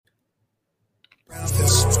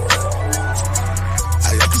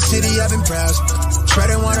lately I've been browsing,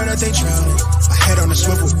 treading water that they drowning. My head on a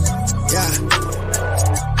swivel, yeah.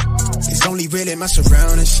 It's only real in my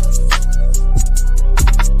surroundings.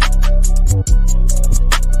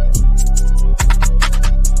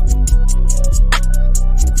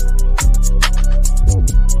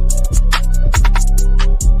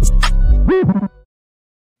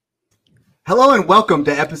 Hello and welcome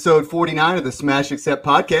to episode 49 of the Smash Accept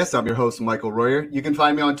podcast. I'm your host, Michael Royer. You can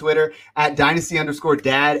find me on Twitter at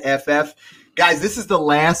Dynasty_DadFF. Guys, this is the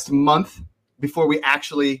last month before we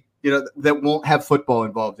actually, that won't have football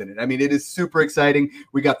involved in it. I mean, it is super exciting.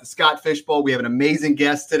 We got the Scott Fish Bowl. We have an amazing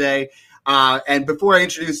guest today. And before I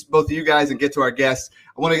introduce both of you guys and get to our guests,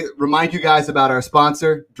 I want to remind you guys about our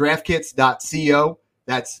sponsor, DraftKits.co.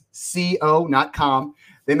 That's co, not com.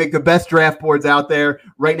 They make the best draft boards out there.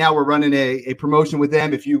 Right now, we're running a promotion with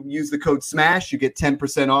them. If you use the code SMASH, you get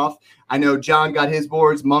 10% off. I know John got his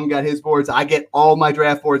boards. Mung got his boards. I get all my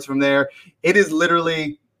draft boards from there. It is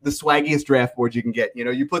literally the swaggiest draft board you can get.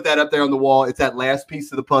 You put that up there on the wall. It's that last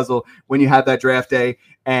piece of the puzzle when you have that draft day,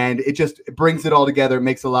 and it brings it all together. It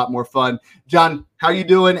makes it a lot more fun. John, how are you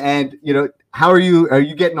doing? And, how are you? Are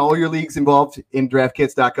you getting all your leagues involved in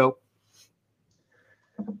DraftKits.co?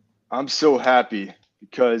 I'm so happy,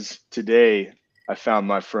 because today I found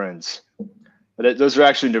my friends. Those are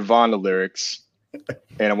actually Nirvana lyrics.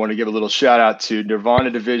 And I want to give a little shout out to Nirvana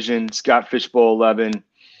Division, Scott Fish Bowl 11.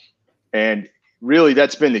 And really,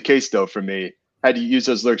 that's been the case, though, for me. I had to use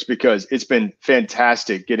those lyrics because it's been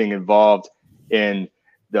fantastic getting involved in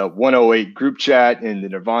the 108 group chat in the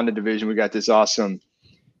Nirvana Division. We got this awesome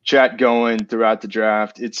chat going throughout the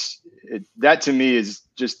draft. That to me is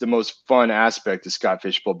just the most fun aspect of Scott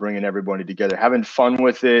Fish Bowl, bringing everybody together, having fun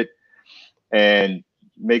with it, and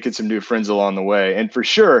making some new friends along the way. And for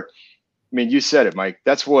sure, I mean, you said it, Mike,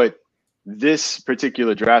 that's what this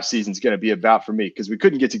particular draft season is going to be about for me, because we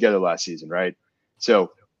couldn't get together last season, right?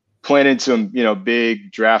 So planning some,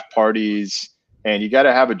 big draft parties, and you got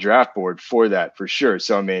to have a draft board for that, for sure.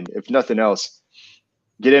 So, I mean, if nothing else,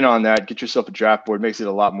 get in on that, get yourself a draft board, makes it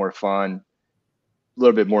a lot more fun, a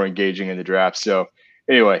little bit more engaging in the draft. So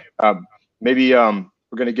anyway, maybe we're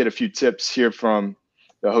going to get a few tips here from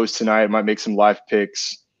the host tonight. I might make some live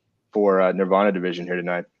picks for Nirvana Division here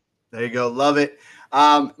tonight. There you go. Love it.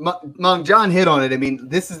 Mung, John hit on it. I mean,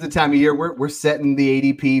 this is the time of year we're setting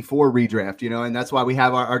the ADP for redraft, and that's why we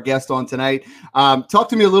have our guest on tonight. Talk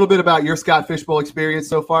to me a little bit about your Scott Fish Bowl experience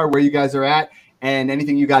so far, where you guys are at, and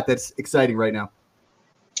anything you got that's exciting right now.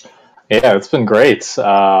 Yeah, it's been great.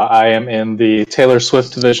 I am in the Taylor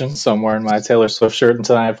Swift division, so I'm wearing my Taylor Swift shirt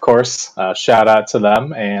tonight, of course. Shout out to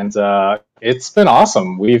them. And it's been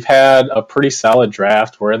awesome. We've had a pretty solid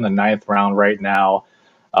draft. We're in the 9th round right now.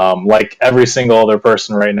 Like every single other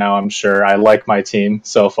person right now, I'm sure. I like my team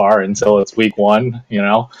so far until it's week 1,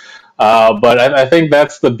 But I think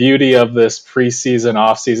that's the beauty of this preseason,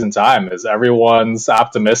 off-season time, is everyone's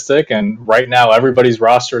optimistic. And right now, everybody's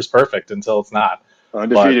roster is perfect until it's not.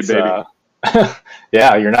 Undefeated, baby.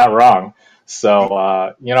 Yeah, you're not wrong.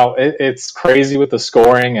 So, it's crazy with the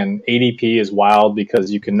scoring, and ADP is wild because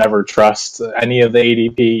you can never trust any of the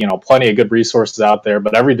ADP. Plenty of good resources out there,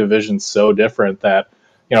 but every division's so different that,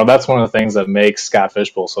 that's one of the things that makes Scott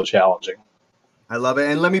Fish Bowl so challenging. I love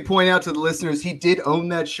it. And let me point out to the listeners, he did own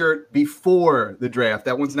that shirt before the draft.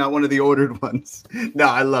 That one's not one of the ordered ones. No,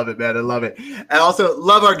 I love it, man. I love it. And also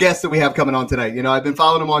love our guests that we have coming on tonight. I've been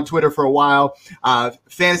following him on Twitter for a while.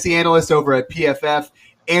 Fantasy analyst over at PFF,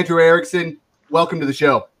 Andrew Erickson. Welcome to the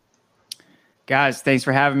show. Guys, thanks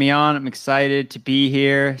for having me on. I'm excited to be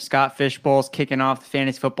here. Scott Fish Bowl's kicking off the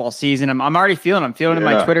fantasy football season. I'm already feeling it in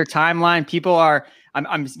my Twitter timeline.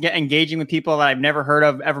 I'm engaging with people that I've never heard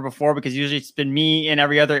of ever before, because usually it's been me and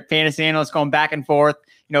every other fantasy analyst going back and forth,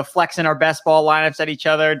 flexing our best ball lineups at each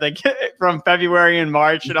other, like from February and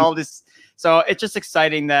March and all this. So it's just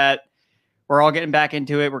exciting that we're all getting back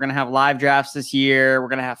into it. We're going to have live drafts this year. We're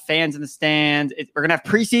going to have fans in the stands. We're going to have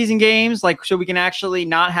preseason games, so we can actually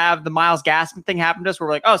not have the Myles Gaskin thing happen to us. Where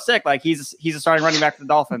we're like, oh, sick. Like he's a starting running back for the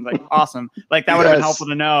Dolphins. Like, awesome. Like that would have been helpful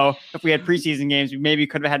to know if we had preseason games. We maybe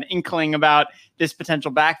could have had an inkling about this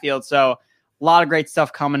potential backfield. So a lot of great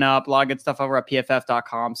stuff coming up. A lot of good stuff over at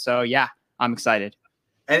PFF.com. So yeah, I'm excited.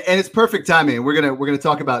 And it's perfect timing. We're gonna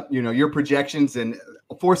talk about your projections and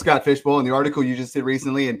for Scott Fish Bowl and the article you just did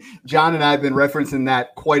recently. And John and I have been referencing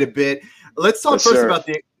that quite a bit. Let's talk first about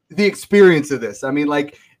the experience of this. I mean,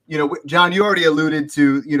 John, you already alluded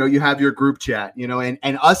to you have your group chat,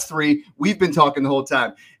 and us three, we've been talking the whole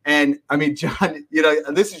time. And I mean, John,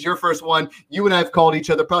 this is your first one. You and I have called each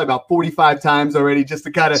other probably about 45 times already just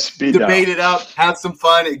to kind of debate it up, have some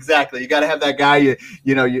fun. Exactly. You got to have that guy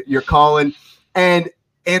you're calling. And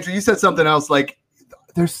Andrew, you said something else like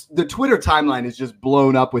there's the Twitter timeline is just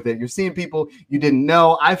blown up with it. You're seeing people you didn't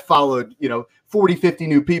know. I followed, 40, 50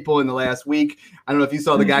 new people in the last week. I don't know if you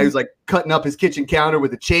saw the guy who's like cutting up his kitchen counter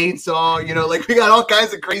with a chainsaw, like we got all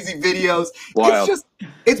kinds of crazy videos. Wild.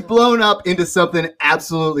 It's blown up into something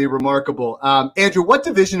absolutely remarkable. Andrew, what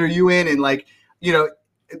division are you in? And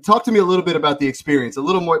talk to me a little bit about the experience, a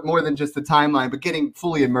little more than just the timeline, but getting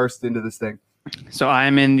fully immersed into this thing. So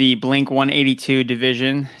I'm in the Blink 182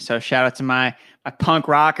 division. So shout out to my punk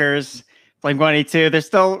rockers, Blink 182.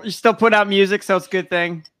 They're still putting out music, so it's a good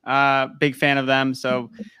thing. Big fan of them. So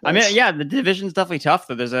the division's definitely tough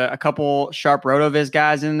though. There's a couple sharp RotoViz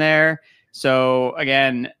guys in there. So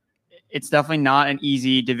again, it's definitely not an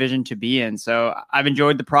easy division to be in. So I've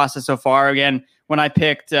enjoyed the process so far. Again, when I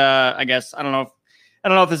picked, I don't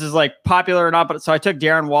know if this is like popular or not, but so I took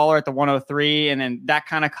Darren Waller at the 103, and then that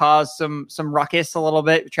kind of caused some ruckus a little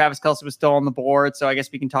bit. Travis Kelce was still on the board, so I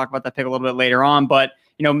guess we can talk about that pick a little bit later on. But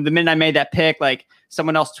the minute I made that pick, like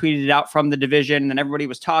someone else tweeted it out from the division, and everybody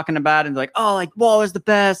was talking about it, and like, oh, like Waller's the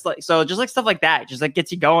best, like so, just like stuff like that, just like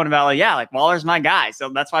gets you going about like Waller's my guy, so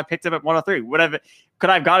that's why I picked him at 103. Whatever, could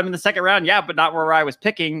I have got him in the second round? Yeah, but not where I was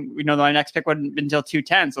picking. My next pick wouldn't be until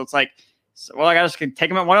 210, so it's like, I got to take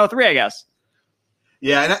him at 103, I guess.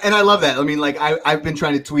 Yeah, and I love that. I mean, like I've been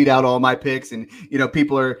trying to tweet out all my picks, and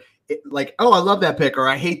people are like, "Oh, I love that pick," or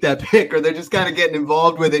 "I hate that pick," or they're just kind of getting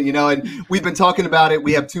involved with it, And we've been talking about it.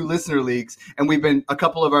 We have 2 listener leagues, and a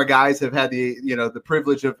couple of our guys have had the the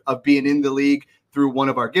privilege of being in the league through one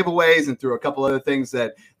of our giveaways and through a couple other things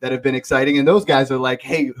that have been exciting. And those guys are like,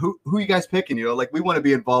 "Hey, who you guys picking?" Like we want to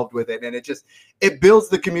be involved with it, and it builds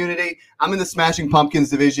the community. I'm in the Smashing Pumpkins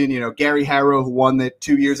division. Gary Harrow, who won it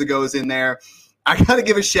 2 years ago, is in there. I got to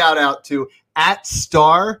give a shout out to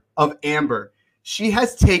 @Star of Amber. She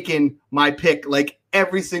has taken my pick like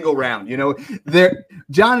every single round.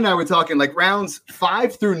 John and I were talking like rounds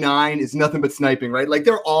 5 through 9 is nothing but sniping, right? Like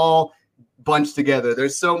they're all bunched together.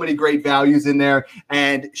 There's so many great values in there,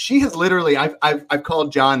 and she has literally. I've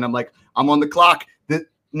called John, and I'm like, I'm on the clock.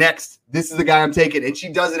 Next, this is the guy I'm taking, and she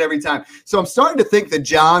does it every time. So I'm starting to think that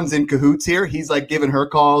John's in cahoots here. He's like giving her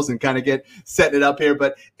calls and kind of setting it up here.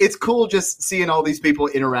 But it's cool just seeing all these people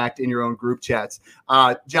interact in your own group chats.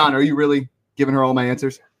 John, are you really giving her all my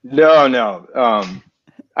answers? No.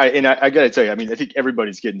 I got to tell you, I mean, I think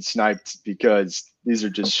everybody's getting sniped because these are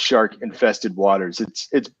just shark infested waters.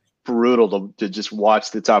 It's brutal to just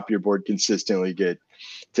watch the top of your board consistently get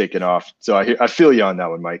taken off. So I feel you on that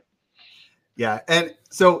one, Mike. Yeah. And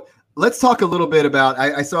so let's talk a little bit about,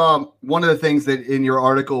 I saw one of the things that in your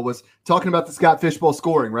article was talking about the Scott Fishbowl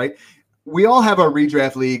scoring, right? We all have our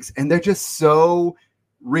redraft leagues, and they're just so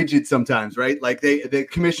rigid sometimes, right? Like the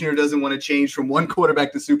commissioner doesn't want to change from one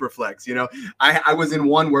quarterback to Superflex. I was in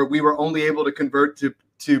one where we were only able to convert to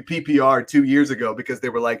PPR 2 years ago because they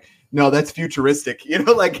were like, no, that's futuristic.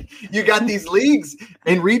 Like you got these leagues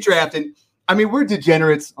in redraft, and I mean, we're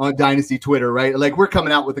degenerates on Dynasty Twitter, right? Like we're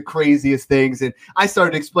coming out with the craziest things. And I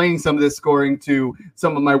started explaining some of this scoring to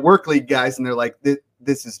some of my work league guys, and they're like,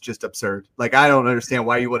 this is just absurd. Like, I don't understand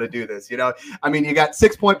why you want to do this. I mean, you got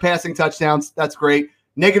 6-point passing touchdowns. That's great.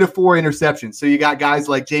 -4 interceptions. So you got guys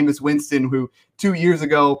like Jameis Winston, who 2 years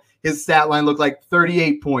ago, his stat line looked like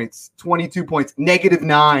 38 points, 22 points,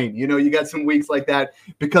 -9. You got some weeks like that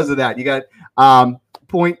because of that. You got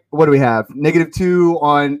what do we have? -2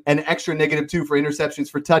 on an extra -2 for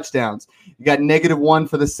interceptions for touchdowns. You got -1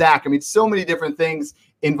 for the sack. I mean, so many different things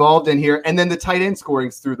involved in here. And then the tight end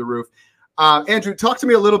scoring's through the roof. Andrew, talk to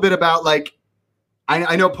me a little bit about like,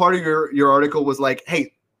 I know part of your article was like,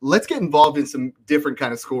 hey, let's get involved in some different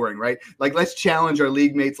kind of scoring, right? Like let's challenge our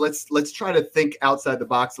league mates. Let's try to think outside the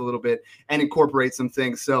box a little bit and incorporate some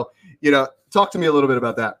things. So, talk to me a little bit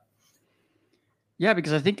about that. Yeah,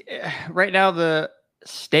 because I think right now the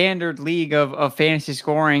standard league of fantasy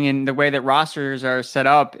scoring and the way that rosters are set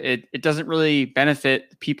up, it doesn't really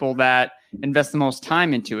benefit people that invest the most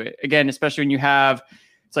time into it. Again, especially when you have,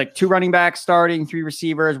 it's like 2 running backs starting, 3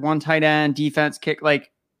 receivers, 1 tight end, defense kick. Like,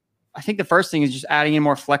 I think the first thing is just adding in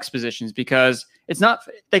more flex positions, because it's not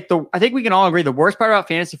like I think we can all agree the worst part about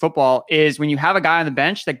fantasy football is when you have a guy on the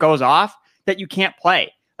bench that goes off that you can't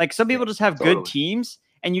play. Like some people just have good teams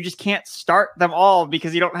and you just can't start them all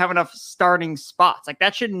because you don't have enough starting spots. Like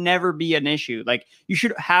that should never be an issue. Like you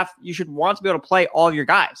should want to be able to play all of your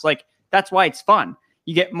guys. Like that's why it's fun.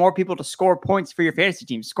 You get more people to score points for your fantasy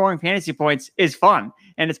team. Scoring fantasy points is fun,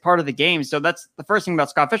 and it's part of the game. So that's the first thing about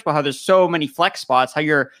Scott Fishbowl, how there's so many flex spots, how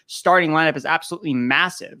your starting lineup is absolutely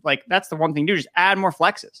massive. Like, that's the one thing to do. Just add more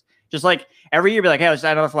flexes. Just like every year, be like, hey, let's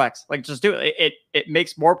add another flex. Like, just do it. It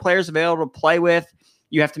makes more players available to play with.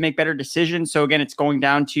 you have to make better decisions. So again, it's going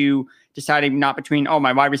down to deciding not between,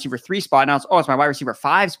 my wide receiver 3 spot. Now it's my wide receiver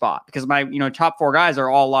 5 spot, because my, top 4 guys are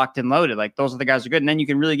all locked and loaded. Like, those are the guys who are good. And then you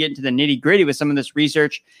can really get into the nitty gritty with some of this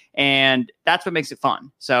research. And that's what makes it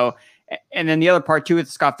fun. So, and then the other part too with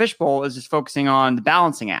the Scott Fishbowl is just focusing on the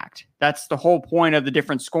balancing act. That's the whole point of the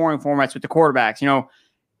different scoring formats with the quarterbacks.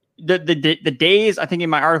 The days, I think in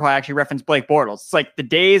my article, I actually referenced Blake Bortles. It's like the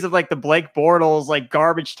days of like the Blake Bortles, like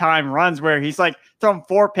garbage time runs where he's like throwing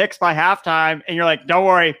 4 picks by halftime. And you're like, don't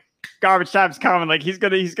worry, garbage time's coming. Like he's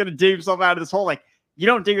going to dig himself out of this hole. Like, you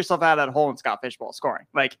don't dig yourself out of that hole in Scott Fishbowl scoring.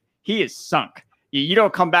 Like, he is sunk. You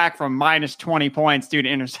don't come back from minus 20 points due to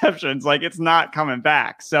interceptions. Like, it's not coming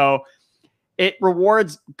back. So it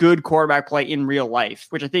rewards good quarterback play in real life,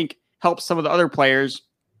 which I think helps some of the other players.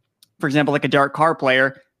 For example, like a Derek Carr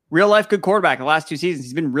player, real life good quarterback. The last 2 seasons,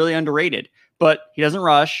 he's been really underrated, but he doesn't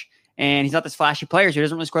rush, and he's not this flashy player, so he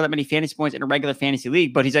doesn't really score that many fantasy points in a regular fantasy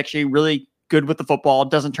league, but he's actually really good with the football,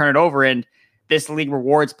 doesn't turn it over, and this league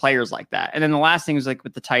rewards players like that. And then the last thing is like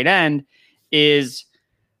with the tight end is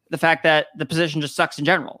the fact that the position just sucks in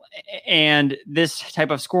general. And this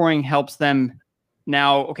type of scoring helps them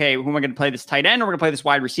now, okay, who am I going to play, this tight end or we're going to play this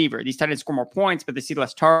wide receiver? These tight ends score more points, but they see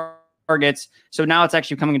less targets. So now it's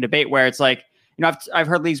actually becoming a debate where it's like, I've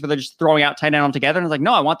heard leagues where they're just throwing out tight end altogether. And it's like,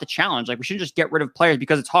 no, I want the challenge. Like, we shouldn't just get rid of players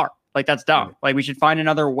because it's hard. Like, that's dumb. Like, we should find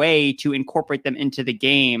another way to incorporate them into the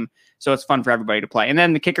game so it's fun for everybody to play. And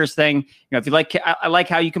then the kickers thing, if you like, I like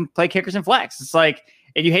how you can play kickers in flex. It's like,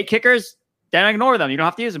 if you hate kickers, then ignore them. You don't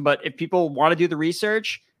have to use them. But if people want to do the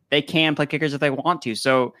research, they can play kickers if they want to.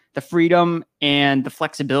 So the freedom and the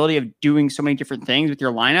flexibility of doing so many different things with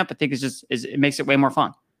your lineup, I think it makes it way more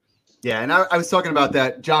fun. Yeah, and I was talking about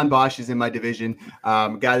that. John Bosch is in my division,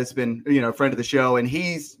 guy that's been, a friend of the show, and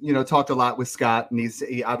he's, talked a lot with Scott, and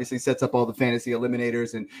he obviously sets up all the fantasy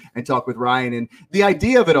eliminators and talk with Ryan. And the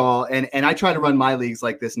idea of it all, and I try to run my leagues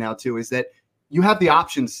like this now too, is that you have the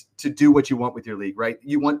options to do what you want with your league, right?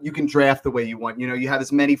 You can draft the way you want. You have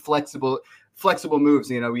as many flexible moves.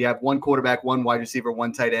 You have one quarterback, one wide receiver,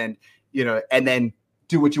 one tight end, and then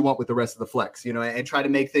do what you want with the rest of the flex, and try to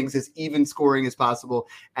make things as even scoring as possible,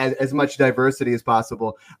 as much diversity as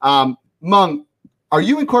possible. Mung, are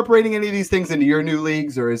you incorporating any of these things into your new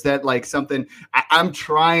leagues, or is that like something I'm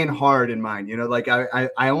trying hard in mine? Like I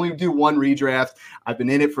only do one redraft. I've been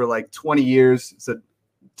in it for like 20 years. So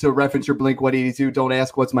to reference your Blink 182, don't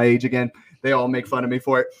ask what's my age again. They all make fun of me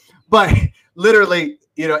for it. But literally,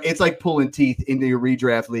 it's like pulling teeth into your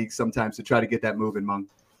redraft league sometimes to try to get that moving, Mung.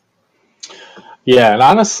 Yeah, and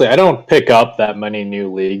honestly, I don't pick up that many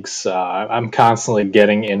new leagues. I'm constantly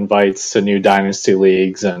getting invites to new dynasty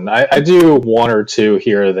leagues, and I do one or two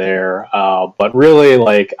here or there. But really,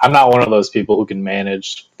 like, I'm not one of those people who can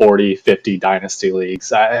manage 40, 50 dynasty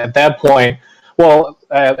leagues. At that point,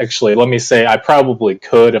 actually, let me say I probably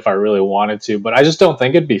could if I really wanted to, but I just don't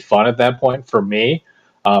think it'd be fun at that point for me.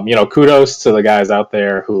 Kudos to the guys out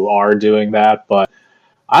there who are doing that, but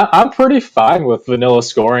I'm pretty fine with vanilla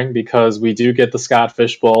scoring because we do get the Scott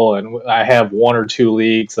Fishbowl, and I have one or two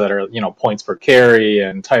leagues that are, points per carry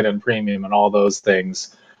and tight end premium and all those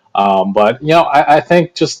things. But I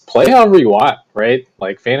think just play however you want, right?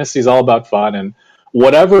 Like, fantasy is all about fun, and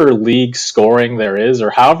whatever league scoring there is, or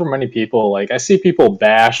however many people, like, I see people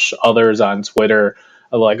bash others on Twitter,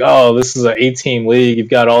 like, oh, this is an 8-team league, you've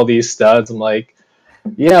got all these studs. I'm like,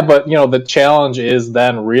 yeah, but the challenge is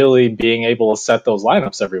then really being able to set those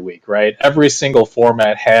lineups every week, right? Every single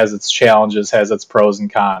format has its challenges, has its pros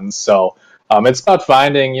and cons. So it's about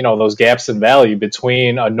finding, those gaps in value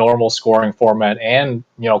between a normal scoring format and,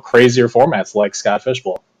 crazier formats like Scott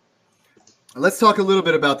Fishbowl. Let's talk a little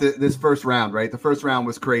bit about this first round, right? The first round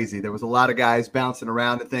was crazy. There was a lot of guys bouncing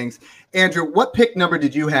around and things. Andrew, what pick number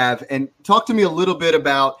did you have? And talk to me a little bit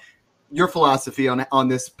about your philosophy on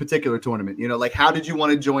this particular tournament. Like, how did you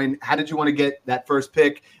want to join? How did you want to get that first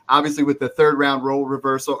pick? Obviously, with the third round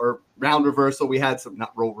round reversal, we had some,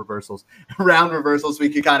 not role reversals, round reversals. We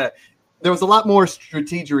could there was a lot more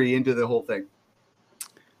strategery into the whole thing.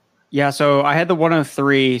 Yeah, so I had the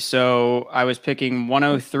 103, so I was picking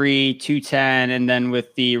 103, 210, and then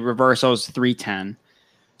with the reversals, 310.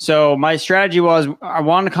 So my strategy was I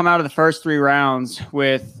wanted to come out of the first 3 rounds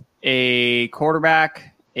with a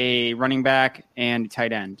quarterback, a running back, and a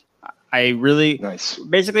tight end. I really nice.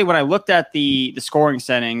 Basically, when I looked at the scoring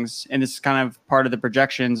settings, and this is kind of part of the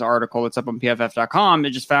projections article that's up on pff.com,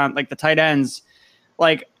 it just found like the tight ends,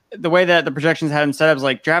 like the way that the projections had them set up was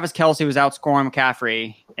like Travis Kelce was outscoring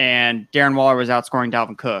McCaffrey and Darren Waller was outscoring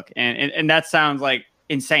Dalvin Cook. And that sounds like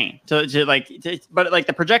insane but like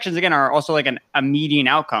the projections again are also like a median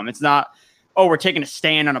outcome. It's not oh, we're taking a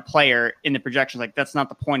stand on a player in the projections. Like, that's not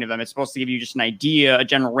the point of them. It's supposed to give you just an idea, a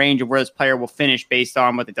general range of where this player will finish based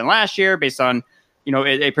on what they've done last year, based on,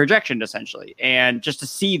 a projection essentially. And just to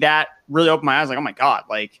see that really opened my eyes, like, oh my God,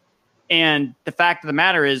 and the fact of the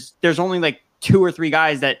matter is there's only like 2 or 3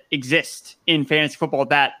 guys that exist in fantasy football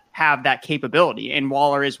that have that capability. And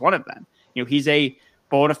Waller is one of them. He's a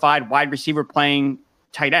bona fide wide receiver playing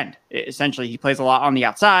tight end. Essentially, he plays a lot on the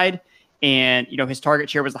outside. And, his target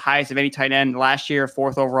share was the highest of any tight end last year,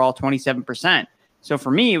 4th overall, 27%. So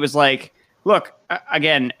for me, it was like, look,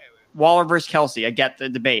 again, Waller versus Kelsey. I get the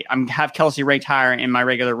debate. I have Kelsey ranked higher in my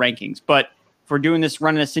regular rankings. But if we're doing this,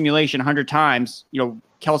 running a simulation 100 times,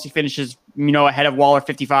 Kelsey finishes, ahead of Waller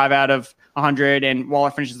 55 out of 100, and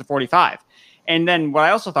Waller finishes the 45. And then what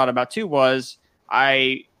I also thought about, too, was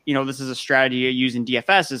this is a strategy I use in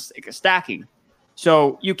DFS, is like stacking.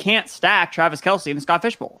 So you can't stack Travis Kelsey and Scott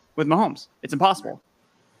Fish Bowl with Mahomes. It's impossible.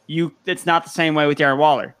 It's not the same way with Darren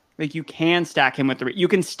Waller. Like, you can stack him with you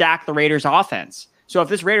can stack the Raiders offense. So if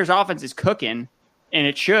this Raiders offense is cooking, and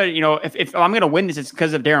it should, if I'm going to win this, it's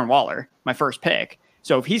because of Darren Waller, my first pick.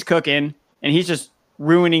 So if he's cooking and he's just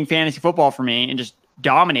ruining fantasy football for me and just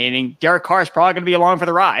dominating, Derek Carr is probably going to be along for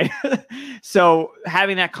the ride. So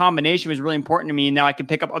having that combination was really important to me. And now I can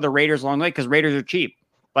pick up other Raiders along the way because Raiders are cheap.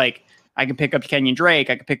 Like, I can pick up Kenyon Drake.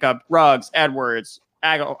 I can pick up Ruggs, Edwards,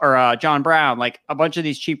 John Brown, like a bunch of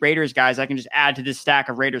these cheap Raiders guys I can just add to this stack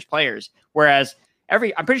of Raiders players. Whereas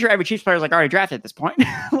I'm pretty sure every Chiefs player is like already drafted at this point.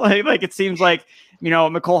 like it seems like,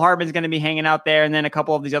 McCole Hardman's going to be hanging out there and then a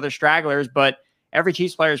couple of these other stragglers, but every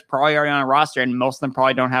Chiefs player is probably already on a roster and most of them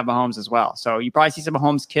probably don't have Mahomes as well. So you probably see some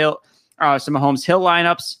Mahomes Hill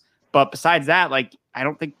lineups. But besides that, like, I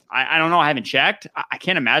don't know. I haven't checked. I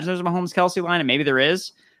can't imagine there's a Mahomes Kelsey line, and maybe there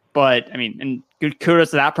is. But I mean, and good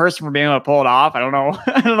kudos to that person for being able to pull it off. I don't know.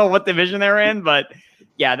 I don't know what division they're in, but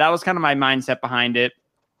yeah, that was kind of my mindset behind it.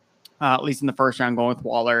 At least in the first round, going with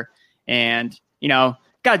Waller, and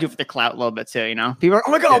got to do it for the clout a little bit too. People are,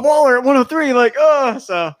 oh my God, Waller at 103, like, oh,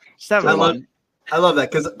 so just have fun. I love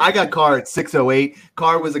that because I got Carr at 608.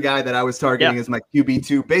 Carr was a guy that I was targeting as my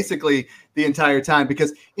QB2 basically the entire time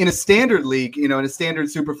because in a standard league, in a standard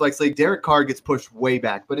Superflex league, Derek Carr gets pushed way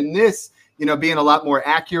back. But in this, being a lot more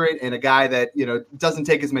accurate and a guy that, doesn't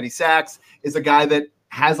take as many sacks is a guy that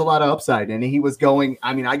has a lot of upside. And he was going,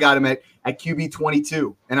 I got him at QB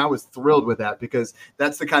 22 and I was thrilled with that because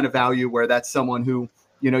that's the kind of value where that's someone who,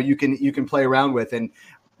 you can play around with. And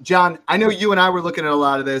John, I know you and I were looking at a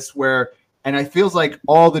lot of this and it feels like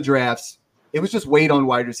all the drafts, it was just wait on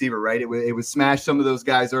wide receiver, right? It was smash some of those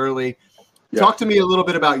guys early. Yeah. Talk to me a little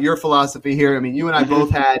bit about your philosophy here. I mean, you and I both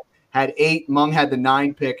had 8. Mung had the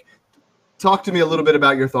 9 pick. Talk to me a little bit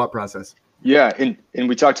about your thought process. Yeah, and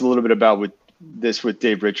we talked a little bit about with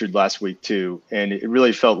Dave Richard last week too, and it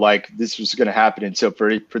really felt like this was going to happen. And so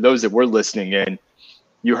for those that were listening in,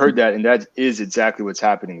 you heard that, and that is exactly what's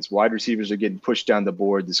happening. Is wide receivers are getting pushed down the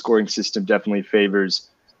board. The scoring system definitely favors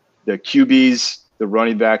the QBs, the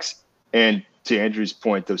running backs, and to Andrew's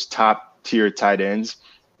point, those top tier tight ends.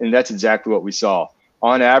 And that's exactly what we saw.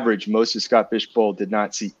 On average, most of Scott Fish Bowl did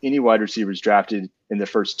not see any wide receivers drafted in the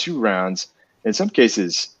first 2 rounds. In some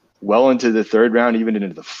cases, well into the 3rd round, even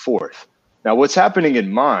into the 4th. Now, what's happening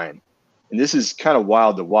in mine, and this is kind of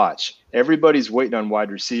wild to watch, everybody's waiting on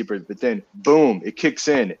wide receiver, but then, boom, it kicks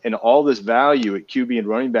in, and all this value at QB and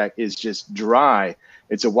running back is just dry.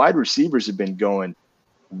 And so wide receivers have been going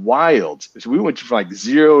wild. So we went from like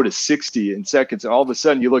 0 to 60 in seconds, and all of a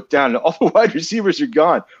sudden you look down and all the wide receivers are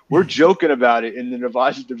gone. We're joking about it in the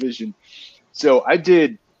Navajo division. So I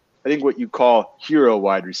think what you call hero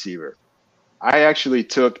wide receiver. I actually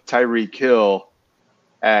took Tyreek Hill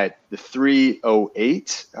at the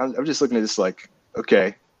 308. I'm just looking at this like,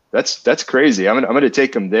 okay, that's crazy. I'm going to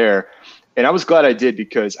take him there. And I was glad I did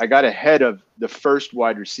because I got ahead of the first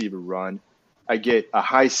wide receiver run. I get a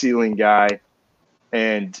high ceiling guy.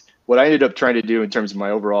 And what I ended up trying to do in terms of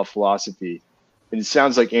my overall philosophy, and it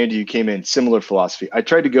sounds like, Andy, you came in similar philosophy. I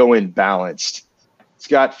tried to go in balanced.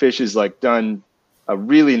 Scott Fish has done a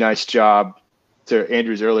really nice job, to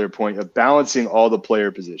Andrew's earlier point, of balancing all the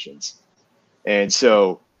player positions. And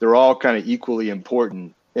so they're all kind of equally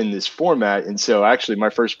important in this format. And so actually my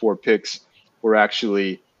first 4 picks were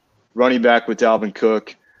actually running back with Dalvin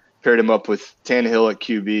Cook, paired him up with Tannehill at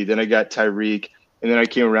QB. Then I got Tyreek, and then I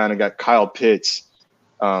came around and got Kyle Pitts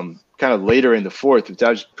kind of later in the 4th, which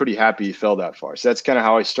I was pretty happy he fell that far. So that's kind of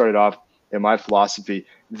how I started off in my philosophy.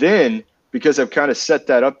 Then, because I've kind of set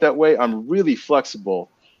that up that way, I'm really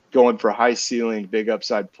flexible going for high ceiling, big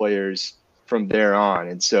upside players from there on.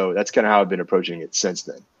 And so that's kind of how I've been approaching it since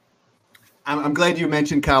then. I'm glad you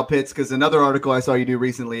mentioned Kyle Pitts, because another article I saw you do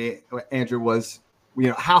recently, Andrew, was,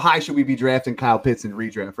 how high should we be drafting Kyle Pitts in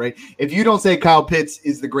redraft, right? If you don't say Kyle Pitts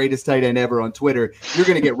is the greatest tight end ever on Twitter, you're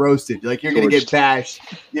going to get roasted. Like, you're going to get bashed.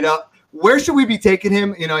 Where should we be taking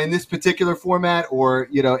him, in this particular format, or,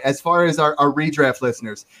 as far as our redraft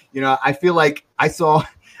listeners? I feel like I saw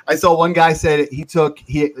one guy said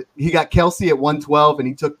he got Kelsey at 112 and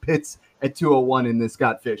he took Pitts at 201 in this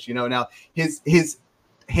Scott Fish. Now his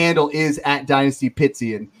handle is at Dynasty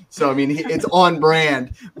Pittsian, so it's on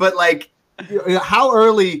brand. But how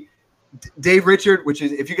early? Dave Richard, which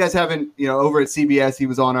is, if you guys haven't, over at CBS, he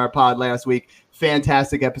was on our pod last week.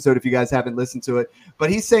 Fantastic episode if you guys haven't listened to it. But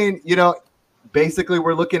he's saying, basically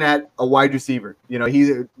we're looking at a wide receiver.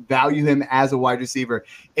 He value him as a wide receiver.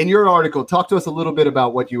 In your article, talk to us a little bit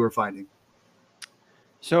about what you were finding.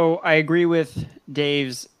 So I agree with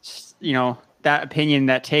Dave's, that opinion,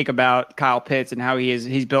 that take about Kyle Pitts and how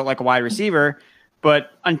he's built like a wide receiver.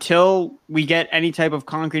 But until we get any type of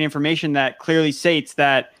concrete information that clearly states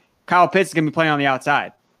that Kyle Pitts is going to be playing on the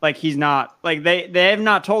outside, he's not, they have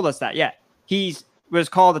not told us that yet. He was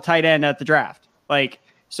called a tight end at the draft.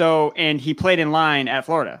 And he played in line at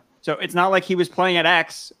Florida. So it's not like he was playing at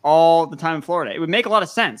X all the time in Florida. It would make a lot of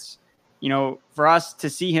sense, for us to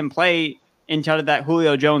see him play into that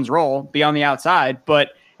Julio Jones role, be on the outside.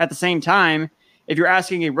 But at the same time, if you're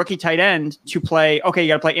asking a rookie tight end to play, okay, you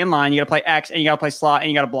got to play inline, you got to play X, and you got to play slot,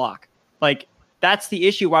 and you got to block. That's the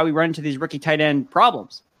issue why we run into these rookie tight end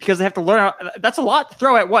problems, because they have to learn how. That's a lot to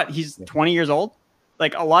throw at what? He's 20 years old.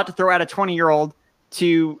 A lot to throw at a 20-year-old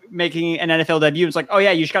to making an NFL debut. It's oh yeah,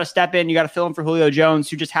 you just got to step in. You got to fill in for Julio Jones,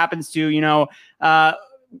 who just happens to,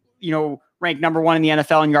 rank number 1 in the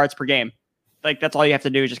NFL in yards per game. That's all you have to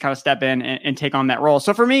do is just kind of step in and take on that role.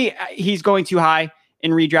 So for me, he's going too high in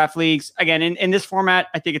redraft leagues. Again, in this format,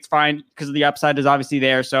 I think it's fine because the upside is obviously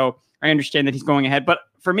there. So I understand that he's going ahead. But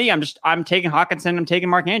for me, I'm taking Hockenson. I'm taking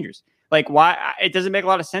Mark Andrews. Why? It doesn't make a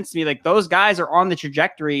lot of sense to me. Those guys are on the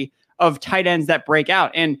trajectory of tight ends that break out.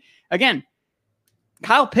 And again,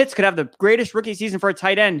 Kyle Pitts could have the greatest rookie season for a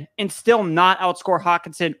tight end and still not outscore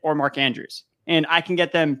Hockenson or Mark Andrews. And I can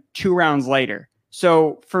get them 2 rounds later.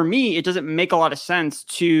 So for me, it doesn't make a lot of sense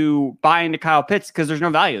to buy into Kyle Pitts because there's no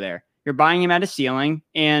value there. You're buying him at a ceiling,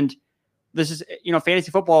 and this is, fantasy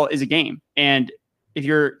football is a game. And if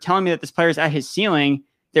you're telling me that this player's at his ceiling,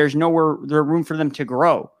 there's room for them to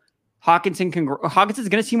grow. Hawkinson's going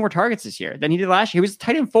to see more targets this year than he did last year. He was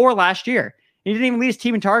tight end 4 last year. He didn't even lead his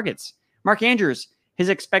team in targets. Mark Andrews, his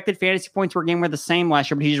expected fantasy points per game were the same last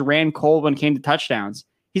year, but he just ran cold when it came to touchdowns.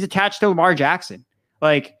 He's attached to Lamar Jackson.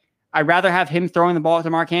 I'd rather have him throwing the ball to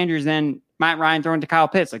Mark Andrews than Matt Ryan throwing to Kyle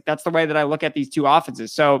Pitts. That's the way that I look at these two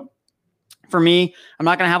offenses. So for me, I'm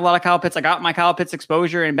not going to have a lot of Kyle Pitts. I got my Kyle Pitts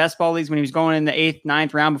exposure in best ball leagues when he was going in the 8th,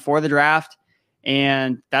 9th round before the draft.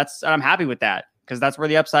 And I'm happy with that because that's where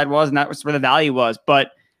the upside was and that was where the value was.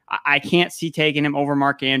 But I can't see taking him over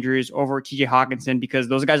Mark Andrews, over TJ Hawkinson, because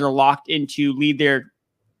those guys are locked into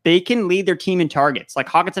they can lead their team in targets.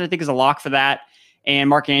 Hawkinson, I think, is a lock for that. And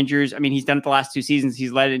Mark Andrews, he's done it the last 2 seasons.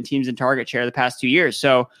 He's led in teams in target share the past 2 years.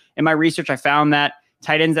 So in my research, I found that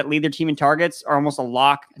tight ends that lead their team in targets are almost a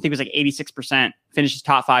lock. I think it was 86% finishes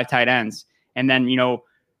top 5 tight ends. And then,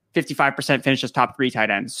 55% finishes top 3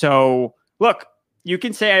 tight ends. So look, you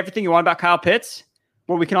can say everything you want about Kyle Pitts.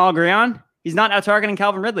 What we can all agree on, he's not out targeting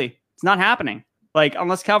Calvin Ridley. It's not happening.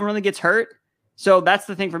 Unless Calvin Ridley gets hurt. So that's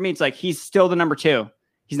the thing for me. It's he's still the number 2.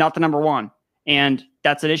 He's not the number 1. And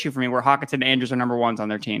that's an issue for me where Hawkinson and Andrews are number 1s on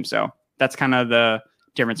their team. So that's kind of the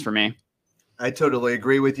difference for me. I totally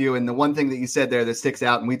agree with you. And the one thing that you said there that sticks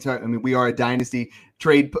out, and we are a dynasty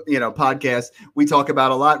trade, podcast. We talk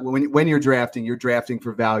about a lot when you're drafting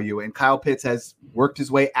for value. And Kyle Pitts has worked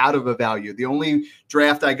his way out of a value. The only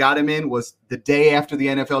draft I got him in was the day after the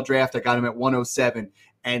NFL draft. I got him at 107,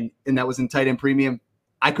 and that was in tight end premium.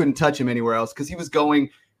 I couldn't touch him anywhere else because he was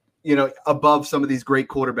going, above some of these great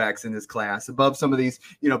quarterbacks in this class, above some of these,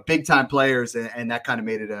 big time players, and that kind of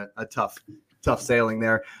made it a tough sailing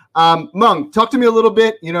there. Mung, talk to me a little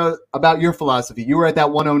bit, about your philosophy. You were at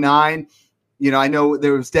that 109. I know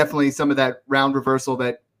there was definitely some of that round reversal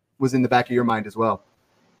that was in the back of your mind as well.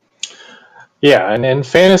 Yeah, and in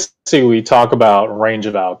fantasy, we talk about range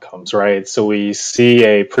of outcomes, right? So we see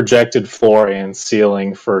a projected floor and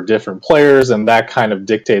ceiling for different players, and that kind of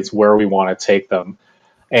dictates where we want to take them.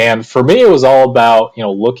 And for me, it was all about,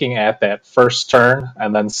 looking at that first turn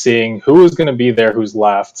and then seeing who is going to be there, who's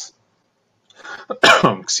left.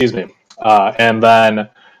 Excuse me. And then,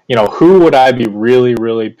 who would I be really,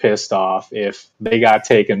 really pissed off if they got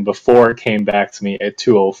taken before it came back to me at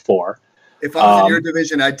 204? If I was in your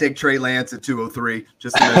division, I'd take Trey Lance at 203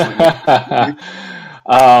 just to mess with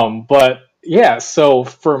you. But yeah, so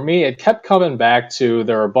for me, it kept coming back to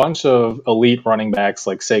there are a bunch of elite running backs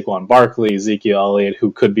like Saquon Barkley, Ezekiel Elliott,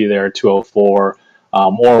 who could be there at 204,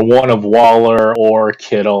 or one of Waller or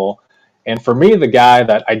Kittle. And for me, the guy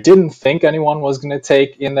that I didn't think anyone was going to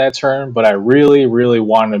take in that turn, but I really, really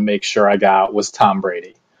wanted to make sure I got was Tom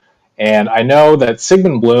Brady. And I know that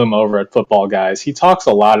Sigmund Bloom over at Football Guys, he talks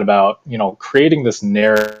a lot about, creating this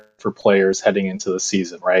narrative for players heading into the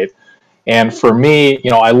season, right? And for me,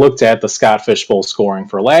 I looked at the Scott Fish Bowl scoring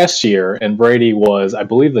for last year, and Brady was, I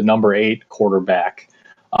believe, the number 8 quarterback.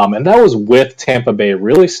 And that was with Tampa Bay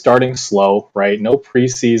really starting slow, right? No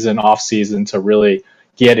preseason, offseason to really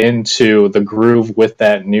get into the groove with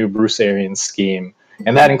that new Bruce Arians scheme.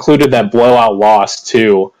 And that included that blowout loss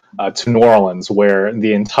to New Orleans, where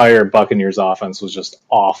the entire Buccaneers offense was just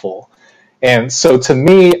awful. And so to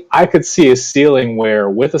me, I could see a ceiling where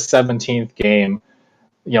with a 17th game,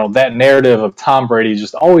 that narrative of Tom Brady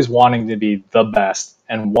just always wanting to be the best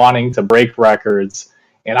and wanting to break records.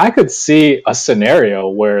 And I could see a scenario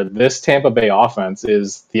where this Tampa Bay offense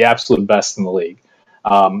is the absolute best in the league.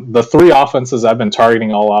 The 3 offenses I've been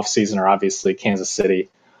targeting all offseason are obviously Kansas City,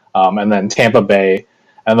 and then Tampa Bay.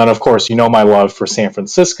 And then, of course, my love for San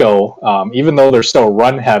Francisco. Even though they're still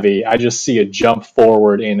run heavy, I just see a jump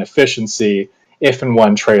forward in efficiency if and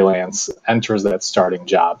when Trey Lance enters that starting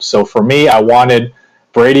job. So for me, I wanted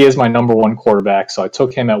Brady is my number 1 quarterback, so I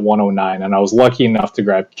took him at 109, and I was lucky enough to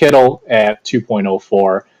grab Kittle at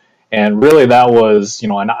 2.04, and really that was,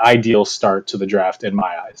 an ideal start to the draft in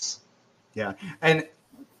my eyes. Yeah, and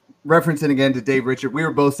referencing again to Dave Richard, we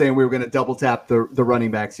were both saying we were going to double tap the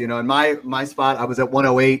running backs. In my spot, I was at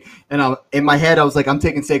 108, and in my head, I was like, I'm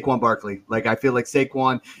taking Saquon Barkley. Like, I feel like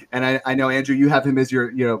Saquon, and I know, Andrew, you have him as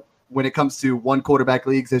your, when it comes to 1 quarterback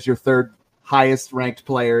leagues, as your 3rd highest ranked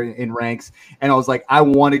player in ranks. And I was like, I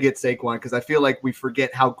want to get Saquon because I feel like we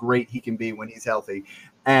forget how great he can be when he's healthy.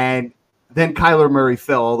 And then Kyler Murray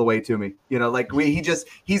fell all the way to me.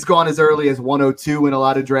 He's gone as early as 102 in a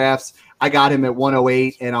lot of drafts. I got him at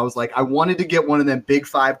 108, and I was like, I wanted to get one of them big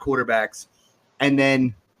 5 quarterbacks. And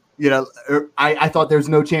then, I thought there's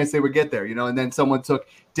no chance they would get there, and then someone took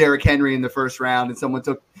Derrick Henry in the first round, and someone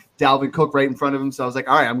took Dalvin Cook right in front of him. So I was like,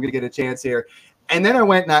 all right, I'm going to get a chance here. And then I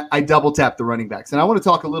went and I double tapped the running backs. And I want to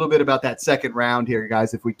talk a little bit about that second round here,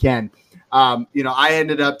 guys, if we can. I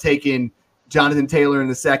ended up taking Jonathan Taylor in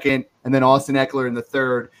the 2nd and then Austin Eckler in the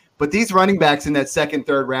 3rd. But these running backs in that 2nd,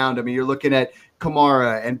 3rd round, I mean, you're looking at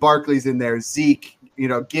Kamara and Barkley's in there, Zeke,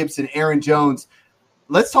 Gibson, Aaron Jones.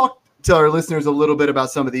 Let's talk to our listeners a little bit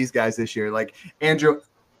about some of these guys this year. Like, Andrew,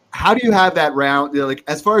 how do you have that round? Like,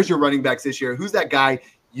 as far as your running backs this year, who's that guy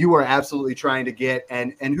you are absolutely trying to get,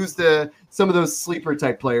 and who's some of those sleeper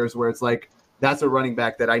type players where it's like, that's a running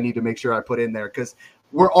back that I need to make sure I put in there? Because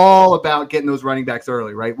we're all about getting those running backs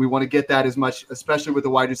early, right? We want to get that as much, especially with the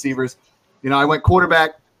wide receivers. I went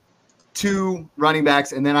quarterback, 2 running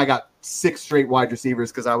backs, and then I got 6 straight wide receivers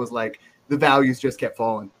because I was like, the values just kept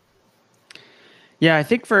falling. Yeah, I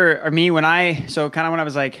think for me, when I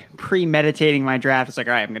was like premeditating my draft, it's like,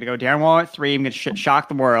 all right, I'm going to go Darren Waller at 3. I'm going to shock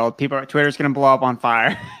the world. Twitter's going to blow up on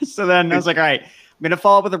fire. So then I was like, all right, I'm going to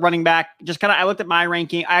follow up with a running back. I looked at my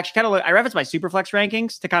ranking. I referenced my Superflex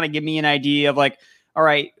rankings to kind of give me an idea of like, all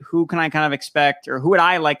right, who can I kind of expect, or who would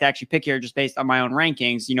I like to actually pick here just based on my own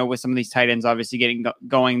rankings, with some of these tight ends obviously getting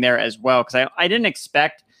going there as well. Because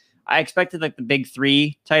I expected like the big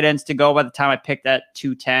 3 tight ends to go by the time I picked at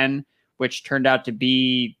 210. Which turned out to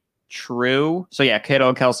be true. So yeah,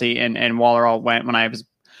 Kittle, Kelsey, and Waller all went when I ended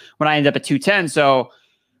up at 210. So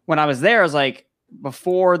when I was there, I was like,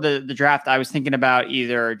 before the draft, I was thinking about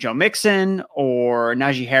either Joe Mixon or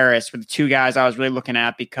Najee Harris were the 2 guys I was really looking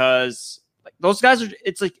at, because like, those guys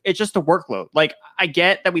it's just a workload. Like, I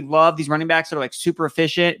get that we love these running backs that are like super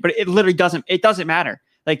efficient, but it literally doesn't matter,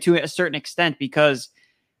 like, to a certain extent, because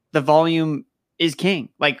the volume is king.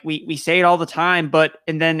 Like we say it all the time,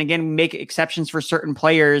 and then again, we make exceptions for certain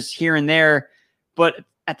players here and there, but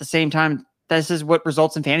at the same time, this is what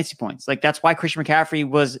results in fantasy points. Like, that's why Christian McCaffrey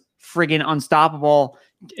was friggin' unstoppable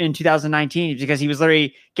in 2019, because he was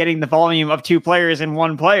literally getting the volume of 2 players in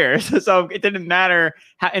 1 player. So it didn't matter,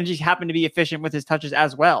 and just happened to be efficient with his touches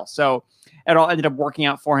as well. So it all ended up working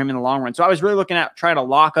out for him in the long run. So I was really looking at trying to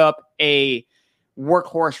lock up a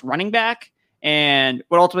workhorse running back. And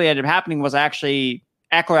what ultimately ended up happening was Eckler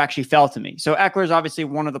actually fell to me. So Eckler is obviously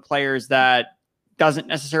one of the players that doesn't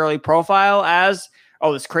necessarily profile as,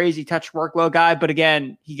 this crazy touch workload guy. But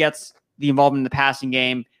again, he gets the involvement in the passing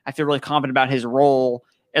game. I feel really confident about his role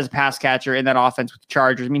as a pass catcher in that offense with the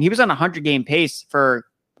Chargers. I mean, he was on a 100-game pace for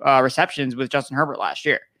receptions with Justin Herbert last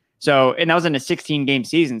year. So, and that was in a 16-game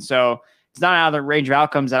season. So it's not out of the range of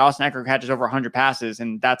outcomes that Austin Eckler catches over 100 passes,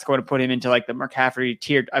 and that's going to put him into like the McCaffrey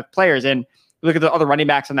tiered players. And look at the other running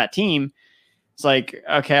backs on that team. It's like,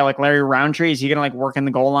 okay, like Larry Roundtree, is he going to like work in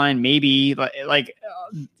the goal line? Maybe. Like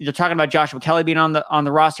you're talking about Joshua Kelly being on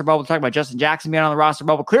the roster bubble, talking about Justin Jackson being on the roster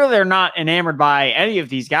bubble. Clearly, they're not enamored by any of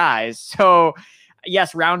these guys. So,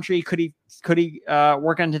 yes, Roundtree, could he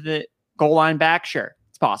work into the goal line back? Sure,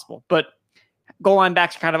 it's possible. But goal line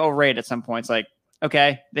backs are kind of overrated at some points. Like,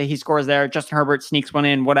 okay, he scores there. Justin Herbert sneaks one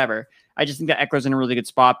in, whatever. I just think that Eckler's in a really good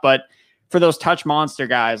spot. But for those touch monster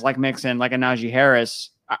guys like Mixon, like a Najee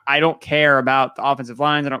Harris, I don't care about the offensive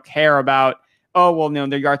lines. I don't care about,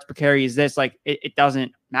 their yards per carry is this. Like, it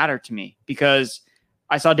doesn't matter to me because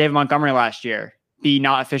I saw David Montgomery last year be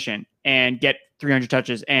not efficient and get 300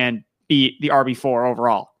 touches and be the RB4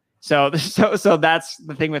 overall. So that's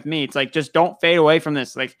the thing with me. It's like, just don't fade away from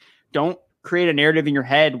this. Like, don't create a narrative in your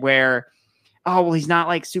head where, he's not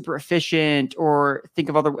like super efficient, or think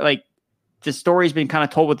of other, like, the story's been kind of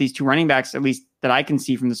told with these two running backs, at least that I can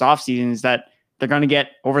see from this offseason, is that they're going to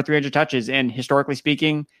get over 300 touches. And historically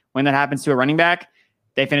speaking, when that happens to a running back,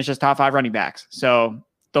 they finish as top 5 running backs. So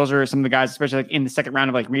those are some of the guys, especially like in the second round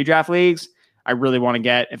of like redraft leagues, I really want to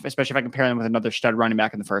get, especially if I compare them with another stud running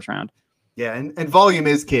back in the first round. Yeah, and volume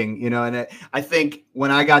is king, and I think when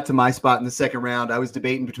I got to my spot in the second round, I was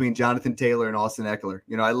debating between Jonathan Taylor and Austin Eckler.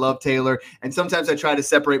 I love Taylor, and sometimes I try to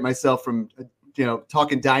separate myself from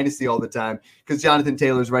talking dynasty all the time because Jonathan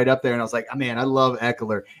Taylor's right up there, and I was like, man, I love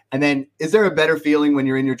Eckler. And then, is there a better feeling when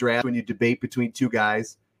you're in your draft when you debate between two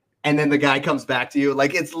guys, and then the guy comes back to you?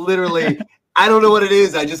 Like, it's literally. I don't know what it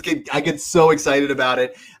is. I get so excited about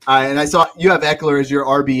it. And I saw you have Eckler as your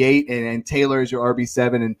RB8 and Taylor as your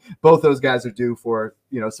RB7, and both those guys are due for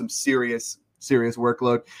some serious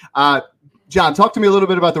workload. John, talk to me a little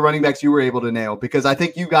bit about the running backs you were able to nail, because I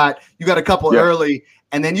think you got a couple early,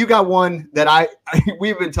 and then you got one that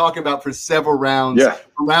we've been talking about for several rounds,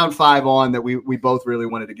 round 5 on, that we both really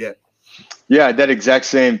wanted to get. Yeah, that exact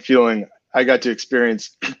same feeling I got to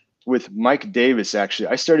experience with Mike Davis. Actually,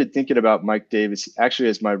 I started thinking about Mike Davis actually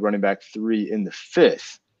as my running back 3 in the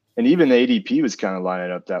 5th, and even the ADP was kind of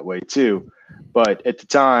lining up that way too. But at the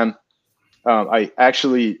time, I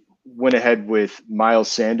actually went ahead with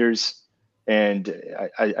Miles Sanders. And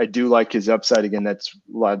I do like his upside. Again, that's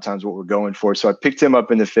a lot of times what we're going for. So I picked him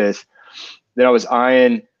up in the 5th. Then I was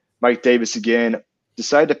eyeing Mike Davis again,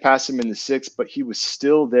 decided to pass him in the 6th, but he was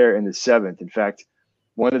still there in the 7th. In fact,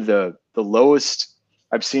 one of the lowest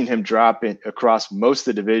I've seen him drop across most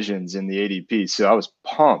of the divisions in the ADP. So I was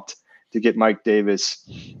pumped to get Mike Davis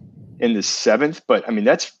in the 7th. But, I mean,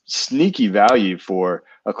 that's sneaky value for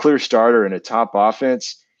a clear starter in a top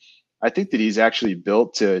offense. I think that he's actually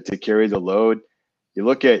built to carry the load. You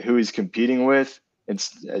look at who he's competing with, and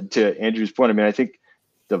to Andrew's point, I mean, I think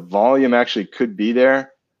the volume actually could be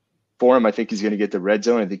there for him. I think he's going to get the red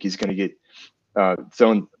zone. I think he's going to get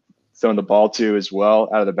thrown the ball to as well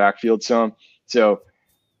out of the backfield some. So,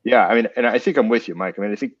 yeah, I mean, and I think I'm with you, Mike. I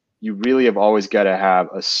mean, I think you really have always got to have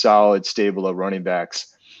a solid stable of running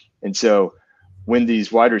backs. And so when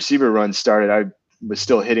these wide receiver runs started, I was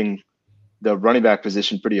still hitting the running back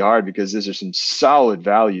position pretty hard because these are some solid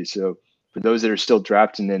value. So for those that are still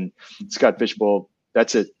drafting in Scott Fishbowl,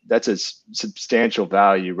 that's a substantial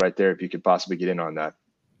value right there if you could possibly get in on that.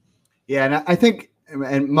 Yeah, and I think,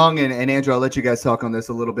 and Mung and Andrew, I'll let you guys talk on this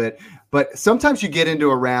a little bit, but sometimes you get into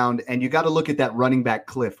a round and you got to look at that running back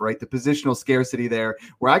cliff, right? The positional scarcity there,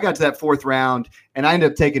 where I got to that 4th round and I ended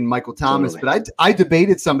up taking Michael Thomas, but I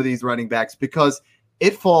debated some of these running backs because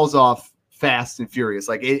it falls off fast and furious.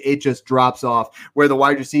 Like it just drops off, where the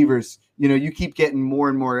wide receivers, you keep getting more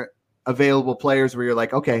and more available players where you're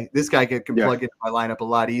like, okay, this guy can plug into my lineup a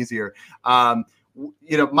lot easier.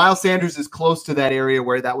 Miles Sanders is close to that area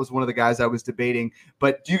where that was one of the guys I was debating.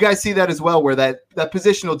 But do you guys see that as well, where that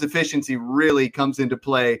positional deficiency really comes into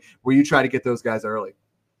play, where you try to get those guys early?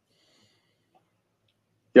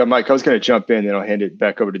 Yeah, Mike, I was going to jump in and I'll hand it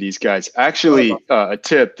back over to these guys. Actually, a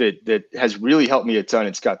tip that has really helped me a ton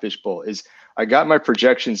in Scott Fishbowl is I got my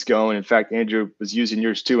projections going. In fact, Andrew was using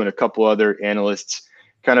yours too, and a couple other analysts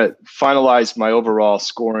kind of finalized my overall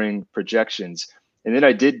scoring projections. And then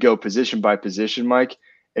I did go position by position, Mike,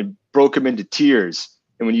 and broke them into tiers.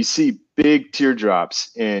 And when you see big teardrops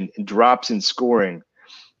and drops in scoring,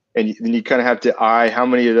 and then you kind of have to eye how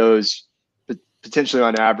many of those potentially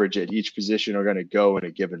on average at each position are going to go in a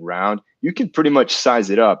given round, you can pretty much size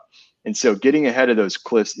it up. And so getting ahead of those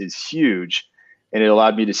cliffs is huge, and it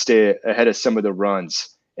allowed me to stay ahead of some of the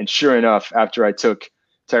runs. And sure enough, after I took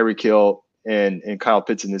Tyreek Hill and Kyle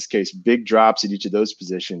Pitts in this case, big drops at each of those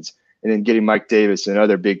positions, and then getting Mike Davis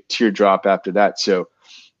another big tier drop after that. So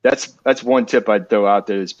that's one tip I'd throw out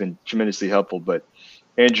there that's been tremendously helpful. But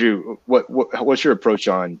Andrew, what's your approach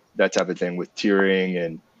on that type of thing with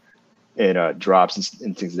tiering and drops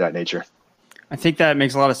and things of that nature? I think that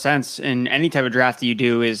makes a lot of sense. In any type of draft that you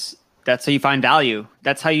do, that's how you find value.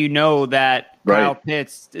 That's how you know that Kyle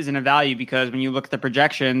Pitts isn't a value, because when you look at the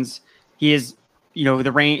projections, he is,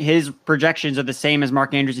 his projections are the same as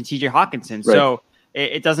Mark Andrews and TJ Hawkinson. Right. So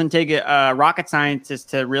it doesn't take a rocket scientist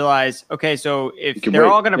to realize, okay, so if they're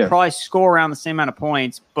all going to probably score around the same amount of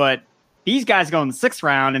points, but these guys go in the 6th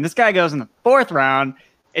round and this guy goes in the 4th round,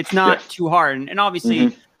 it's not too hard. And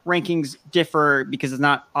obviously rankings differ because it's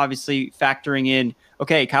not obviously factoring in,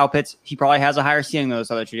 okay, Kyle Pitts, he probably has a higher ceiling than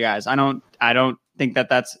those other 2 guys. I don't think that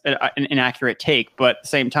that's an inaccurate take, but at the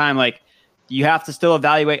same time, like, you have to still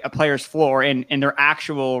evaluate a player's floor and their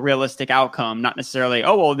actual realistic outcome, not necessarily,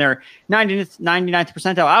 their 99th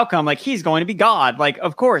percentile outcome, like, he's going to be God. Like,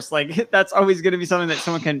 of course, like, that's always going to be something that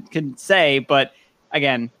someone can say. But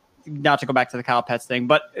again, not to go back to the Kyle Pitts thing,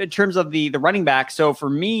 but in terms of the running back, so for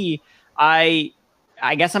me, I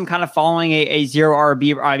guess I'm kind of following a zero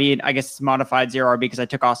RB. I mean, I guess it's modified zero RB because I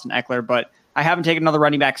took Austin Eckler, but I haven't taken another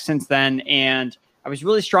running back since then. And I was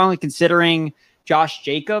really strongly considering Josh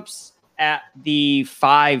Jacobs at the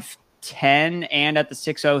 5'10" and at the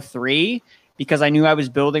 6'03" because I knew I was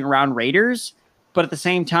building around Raiders. But at the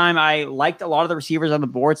same time, I liked a lot of the receivers on the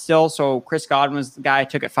board still. So Chris Godwin was the guy I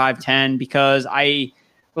took at 5'10" because I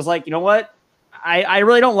was like, you know what? I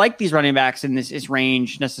really don't like these running backs in this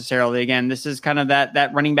range necessarily. Again, this is kind of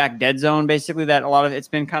that running back dead zone, basically, that a lot of it's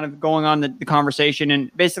been kind of going on the conversation.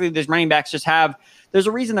 And basically, these running backs there's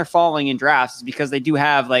a reason they're falling in drafts, is because they do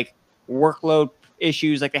have like workload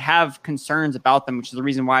issues. Like, they have concerns about them, which is the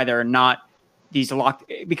reason why they're not these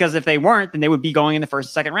locked. Because if they weren't, then they would be going in the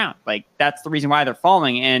 1st, 2nd round. Like, that's the reason why they're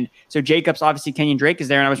falling. And so Jacobs, obviously Kenyon Drake is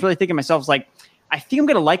there. And I was really thinking to myself, like, I think I'm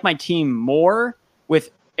going to like my team more with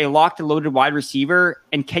a locked and loaded wide receiver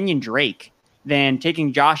and Kenyon Drake than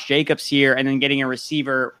taking Josh Jacobs here and then getting a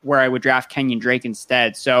receiver where I would draft Kenyon Drake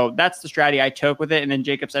instead. So that's the strategy I took with it. And then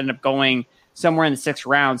Jacobs ended up going somewhere in the 6th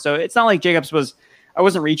round. So it's not like I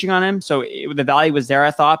wasn't reaching on him. So the value was there,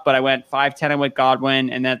 I thought, but I went 5'10", I went Godwin.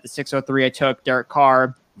 And then at the 6'03", I took Derek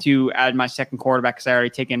Carr to add my second quarterback because I already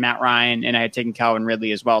taken Matt Ryan and I had taken Calvin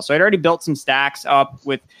Ridley as well. So I'd already built some stacks up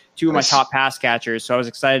with 2 of my top pass catchers. So I was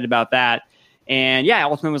excited about that. And yeah, I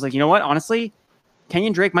ultimately was like, you know what? Honestly,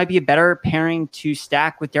 Kenyon Drake might be a better pairing to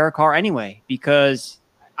stack with Derek Carr anyway, because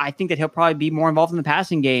I think that he'll probably be more involved in the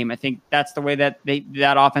passing game. I think that's the way that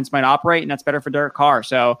that offense might operate, and that's better for Derek Carr.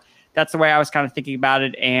 So that's the way I was kind of thinking about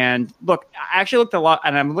it. And look, I actually looked a lot,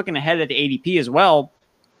 and I'm looking ahead at the ADP as well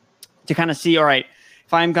to kind of see, all right,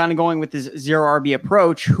 if I'm kind of going with this zero RB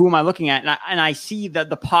approach, who am I looking at? And I see the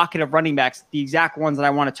pocket of running backs, the exact ones that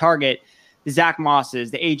I want to target. The Zach Mosses,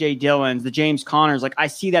 the A.J. Dillons, the James Connors, like, I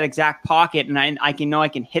see that exact pocket, and I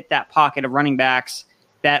can hit that pocket of running backs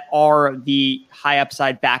that are the high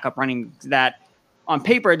upside backup running that on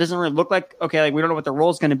paper, it doesn't really look like, okay, like, we don't know what the role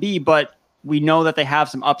is going to be, but we know that they have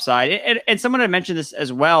some upside. And someone had mentioned this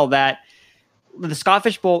as well, that the Scott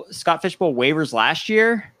Fishbowl waivers last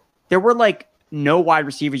year, there were like no wide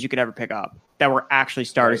receivers you could ever pick up that were actually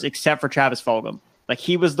starters, except for Travis Fulgham. Like,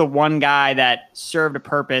 he was the one guy that served a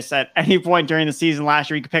purpose at any point during the season last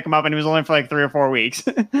year. You could pick him up, and he was only for like 3 or 4 weeks.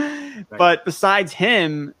 Right. But besides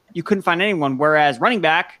him, you couldn't find anyone. Whereas running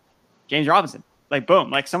back, James Robinson, like, boom,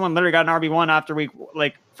 like, someone literally got an RB1 after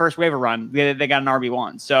first waiver run. They got an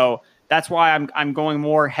RB1. So that's why I'm going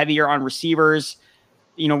more heavier on receivers.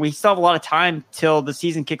 You know, we still have a lot of time till the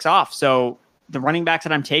season kicks off. So the running backs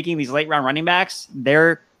that I'm taking, these late round running backs,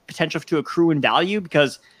 their potential to accrue in value,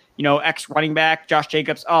 because ex running back, Josh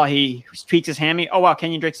Jacobs, he tweaks his hammy. Oh, wow,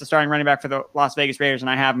 Kenyon Drake's the starting running back for the Las Vegas Raiders, and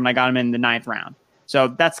I have him, and I got him in the 9th round. So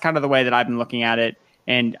that's kind of the way that I've been looking at it,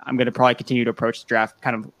 and I'm going to probably continue to approach the draft,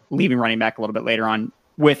 kind of leaving running back a little bit later on,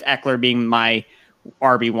 with Eckler being my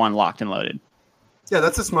RB1 locked and loaded. Yeah,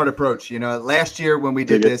 that's a smart approach. Last year when we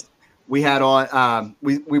did this, we had on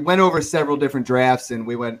we went over several different drafts, and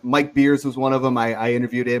we went. Mike Beers was one of them. I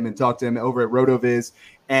interviewed him and talked to him over at RotoViz,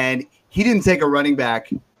 and he didn't take a running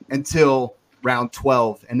back until round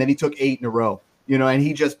 12, and then he took 8 in a row, and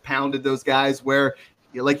he just pounded those guys where,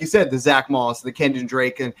 like you said, the Zach Moss, the Kenyon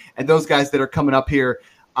Drake, and those guys that are coming up here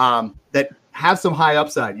that have some high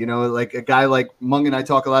upside, like a guy like Mung and I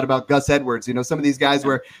talk a lot about Gus Edwards, some of these guys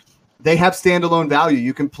where they have standalone value.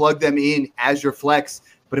 You can plug them in as your flex.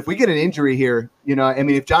 But if we get an injury here,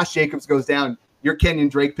 if Josh Jacobs goes down, your Kenyon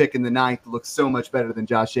Drake pick in the 9th looks so much better than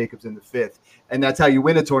Josh Jacobs in the 5th. And that's how you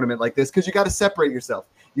win a tournament like this, because you got to separate yourself.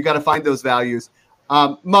 You got to find those values.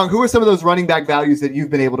 Mung, who are some of those running back values that you've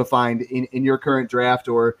been able to find in your current draft,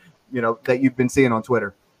 or that you've been seeing on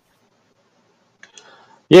Twitter?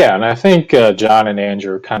 Yeah, and I think John and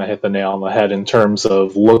Andrew kind of hit the nail on the head in terms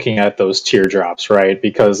of looking at those teardrops, right?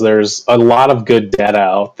 Because there's a lot of good data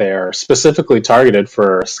out there specifically targeted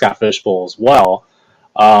for Scott Fishbowl as well.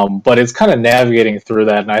 But it's kind of navigating through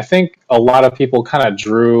that. And I think a lot of people kind of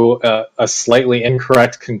drew a slightly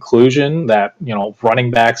incorrect conclusion that,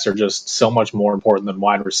 running backs are just so much more important than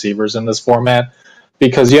wide receivers in this format,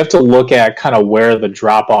 because you have to look at kind of where the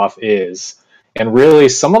drop off is. And really,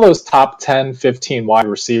 some of those top 10, 15 wide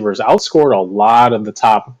receivers outscored a lot of the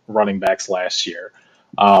top running backs last year.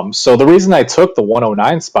 So the reason I took the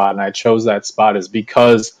 109 spot and I chose that spot is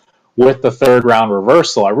because with the third round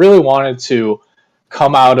reversal, I really wanted to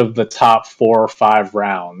come out of the top 4 or 5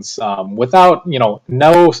 rounds without,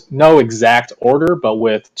 no exact order, but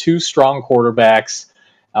with 2 strong quarterbacks,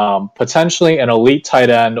 potentially an elite tight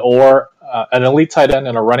end or an elite tight end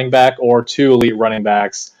and a running back, or 2 elite running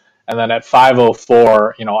backs. And then at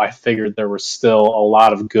 504, I figured there was still a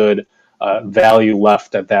lot of good value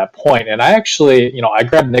left at that point. And I actually, I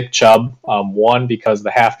grabbed Nick Chubb, 1, because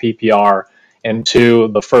the half PPR, and 2,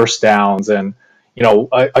 the first downs. And,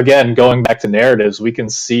 again, going back to narratives, we can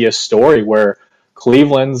see a story where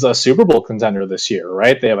Cleveland's a Super Bowl contender this year,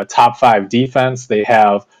 right? They have a top 5 defense. They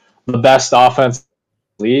have the best offense in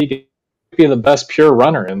the league, be the best pure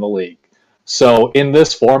runner in the league. So in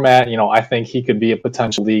this format, I think he could be a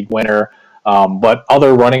potential league winner. But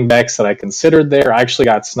other running backs that I considered there, I actually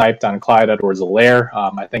got sniped on Clyde Edwards-Helaire.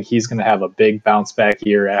 I think he's going to have a big bounce back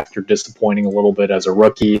year after disappointing a little bit as a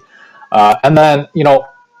rookie. And then,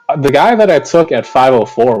 the guy that I took at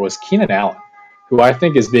 504 was Keenan Allen, who I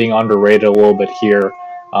think is being underrated a little bit here.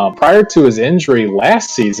 Prior to his injury last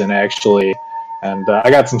season, actually, and I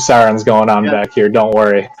got some sirens going on back here, don't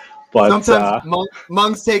worry. But sometimes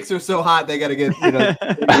Mung's takes are so hot they got to get.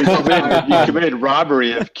 You committed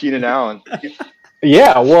robbery of Keenan Allen.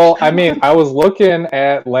 Yeah, well, I mean, I was looking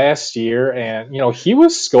at last year, and he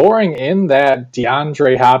was scoring in that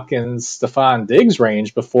DeAndre Hopkins, Stephon Diggs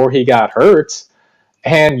range before he got hurt,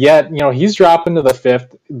 and yet he's dropping to the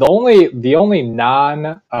 5th. The only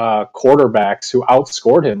non quarterbacks who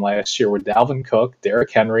outscored him last year were Dalvin Cook,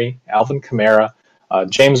 Derrick Henry, Alvin Kamara,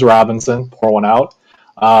 James Robinson, pour one out.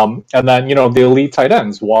 And then, the elite tight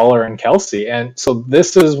ends, Waller and Kelsey. And so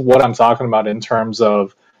this is what I'm talking about in terms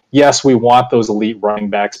of, yes, we want those elite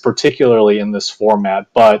running backs, particularly in this format,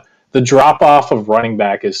 but the drop-off of running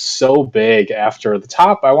back is so big after the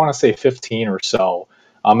top, I want to say 15 or so.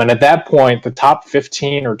 And at that point, the top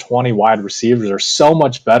 15 or 20 wide receivers are so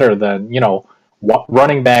much better than,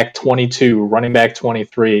 running back 22, running back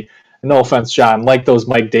 23. No offense, John, like those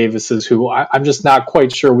Mike Davises who I'm just not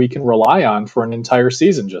quite sure we can rely on for an entire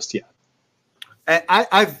season just yet.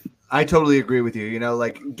 I totally agree with you.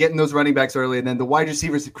 Like getting those running backs early, and then the wide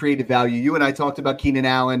receivers have created value. You and I talked about Keenan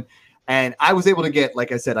Allen, and I was able to get,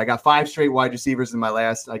 like I said, I got 5 straight wide receivers in my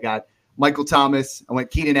last. I got Michael Thomas, I went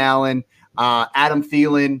Keenan Allen, Adam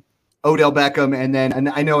Thielen, Odell Beckham, and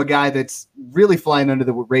I know a guy that's really flying under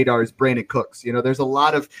the radar is Brandon Cooks. There's a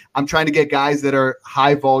lot of – I'm trying to get guys that are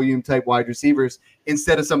high-volume type wide receivers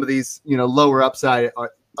instead of some of these, lower upside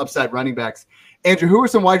running backs. Andrew, who are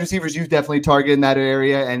some wide receivers you've definitely targeted in that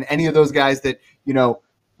area, and any of those guys that,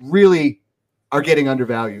 really are getting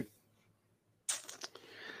undervalued?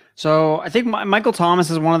 So I think Michael Thomas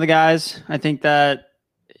is one of the guys. I think that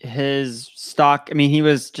his stock, he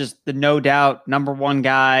was just the no doubt number 1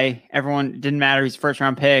 guy. Everyone didn't matter. He's first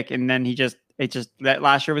round pick. And then that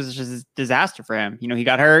last year was just a disaster for him. He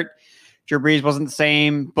got hurt. Drew Brees wasn't the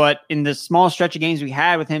same, but in the small stretch of games we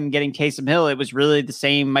had with him getting Taysom Hill, it was really the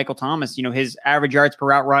same Michael Thomas. His average yards per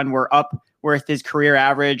route run were up with his career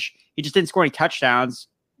average. He just didn't score any touchdowns,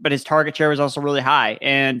 but his target share was also really high.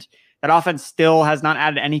 And that offense still has not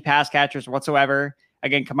added any pass catchers whatsoever.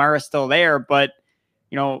 Again, Kamara's still there, but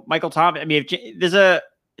Michael Thomas,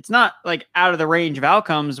 it's not like out of the range of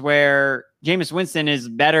outcomes where Jameis Winston is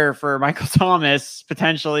better for Michael Thomas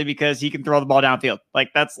potentially because he can throw the ball downfield.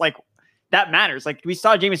 That matters. We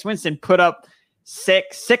saw Jameis Winston put up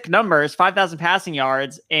sick numbers, 5,000 passing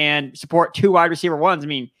yards, and support 2 wide receiver ones.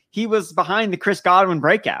 He was behind the Chris Godwin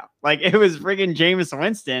breakout. It was friggin' Jameis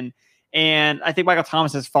Winston. And I think Michael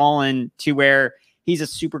Thomas has fallen to where he's a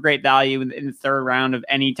super great value in the 3rd round of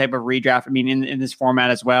any type of redraft. In this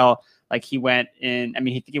format as well. He went in, I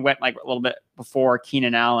think he went a little bit before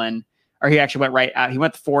Keenan Allen, or he actually went right out. He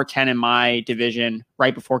went 4-10 in my division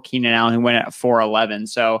right before Keenan Allen, who went at 4-11.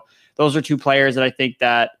 So those are two players that I think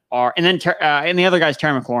that are, and then and the other guy's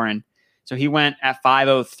Terry McLaurin. So he went at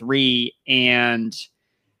 503. And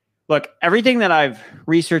look, everything that I've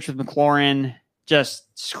researched with McLaurin just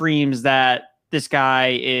screams that this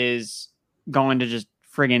guy is going to just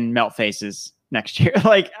friggin' melt faces next year.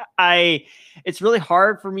 It's really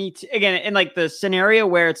hard for me to, again, in like the scenario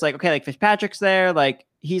where it's like, okay, like Fitzpatrick's there, like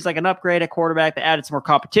he's like an upgrade at quarterback. They added some more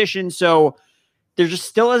competition. So there just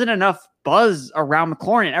still isn't enough buzz around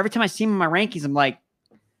McLaurin. And every time I see him in my rankings, I'm like,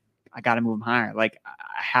 I got to move him higher. Like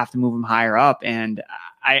I have to move him higher up. And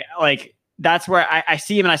I like, that's where I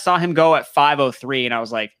see him, and I saw him go at 503 and I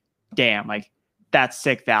was like, damn, like that's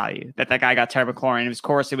sick value that guy got Terry McLaurin. Of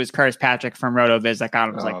course, it was Curtis Patrick from RotoViz that got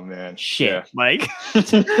him. I was like, man, shit, yeah. Like,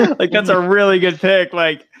 like that's a really good pick.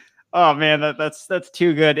 Like, oh man, that's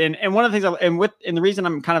too good. And one of the things, and the reason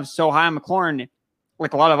I'm kind of so high on McLaurin,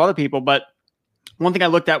 like a lot of other people, but one thing I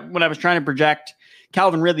looked at when I was trying to project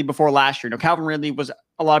Calvin Ridley before last year. Calvin Ridley was,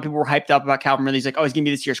 a lot of people were hyped up about Calvin Ridley. He's like, oh, he's going to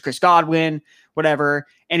be this year's Chris Godwin, whatever.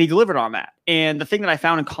 And he delivered on that. And the thing that I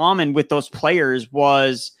found in common with those players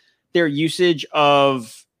was their usage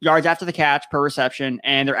of yards after the catch per reception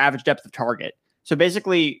and their average depth of target. So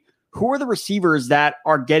basically, who are the receivers that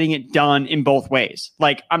are getting it done in both ways?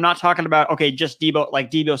 Like, I'm not talking about, okay, just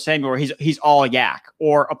Deebo Samuel, where he's all yak,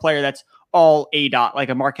 or a player that's all A-dot, like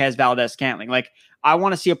a Marquez Valdez-Scantling. Like, I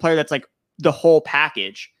want to see a player that's like the whole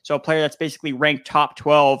package. So a player that's basically ranked top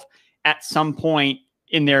 12 at some point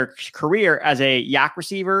in their career as a yak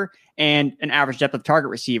receiver and an average depth of target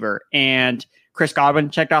receiver. And Chris Godwin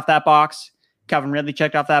checked off that box. Calvin Ridley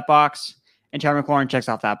checked off that box. And Terry McLaurin checks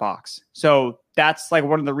off that box. So that's like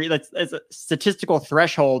one of the it's a statistical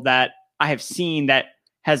threshold that I have seen that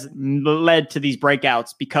has led to these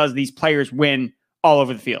breakouts, because these players win all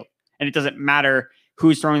over the field. And it doesn't matter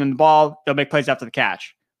who's throwing them the ball. They'll make plays after the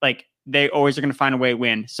catch. Like, they always are going to find a way to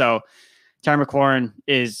win. So Terry McLaurin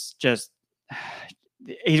is just,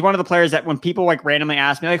 he's one of the players that when people like randomly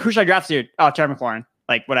ask me, like, who should I draft, dude? Oh, Terry McLaurin.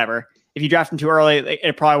 Like, whatever. If you draft him too early,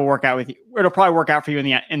 it probably will work out with you. It'll probably work out for you in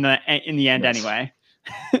the end yes. Anyway.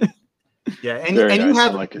 Yeah, and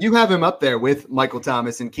you have him up there with Michael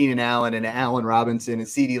Thomas and Keenan Allen and Allen Robinson and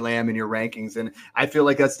CeeDee Lamb in your rankings, and I feel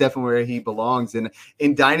like that's definitely where he belongs. And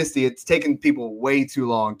in Dynasty, it's taken people way too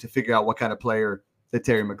long to figure out what kind of player that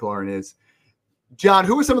Terry McLaurin is. John,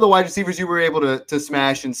 who are some of the wide receivers you were able to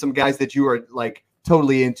smash, and some guys that you are like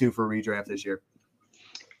totally into for redraft this year?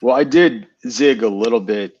 Well, I did zig a little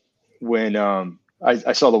bit when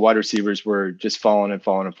I saw the wide receivers were just falling.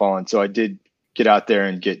 So I did get out there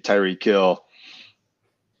and get Tyreek Hill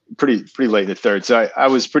pretty late in the third. So I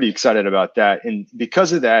was pretty excited about that. And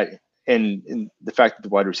because of that, and the fact that the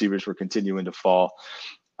wide receivers were continuing to fall,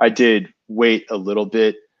 I did wait a little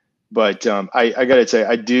bit. But I got to say,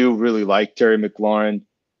 I do really like Terry McLaurin.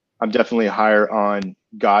 I'm definitely higher on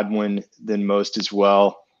Godwin than most as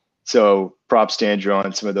well. So props to Andrew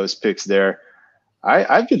on some of those picks there.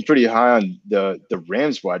 I've been pretty high on the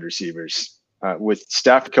Rams wide receivers with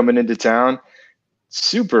Stafford coming into town.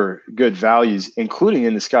 Super good values, including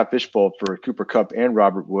in the Scott Fish Bowl for Cooper Kupp and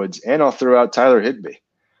Robert Woods. And I'll throw out Tyler Higbee.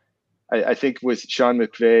 I think with Sean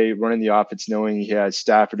McVay running the offense, knowing he has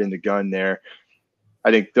Stafford in the gun there,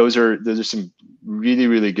 I think those are some really,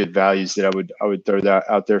 really good values that I would throw that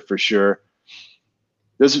out there for sure.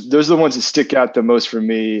 Those are the ones that stick out the most for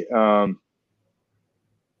me. I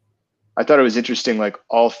thought it was interesting, like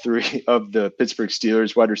all three of the Pittsburgh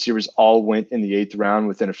Steelers wide receivers all went in the 8th round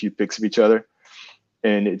within a few picks of each other.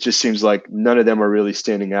 And it just seems like none of them are really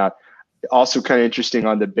standing out. Also kind of interesting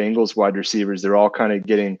on the Bengals wide receivers. They're all kind of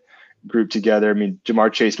getting grouped together. I mean,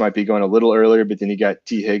 Jamar Chase might be going a little earlier, but then you got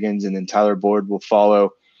T. Higgins, and then Tyler Boyd will follow.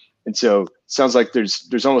 And so it sounds like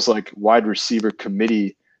there's almost like wide receiver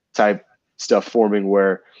committee type stuff forming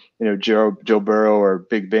where, you know, Joe Burrow or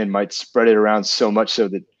Big Ben might spread it around so much so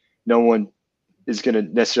that no one is going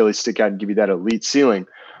to necessarily stick out and give you that elite ceiling.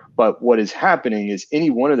 But what is happening is any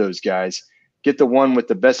one of those guys get the one with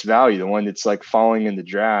the best value, the one that's like falling in the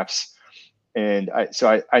drafts. And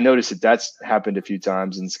I noticed that's happened a few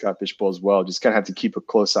times in Scott Fish Bowl as well. Just kind of have to keep a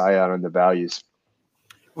close eye out on the values.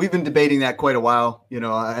 We've been debating that quite a while, you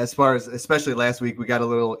know, as far as, especially last week, we got a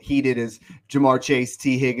little heated as Jamar Chase,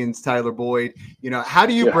 T. Higgins, Tyler Boyd. You know, how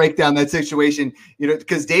do you break down that situation? You know,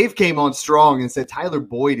 because Dave came on strong and said Tyler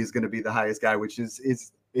Boyd is going to be the highest guy, which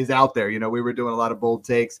is out there. You know, we were doing a lot of bold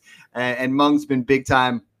takes, and Mung's been big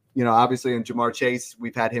time. You know, obviously in Jamar Chase,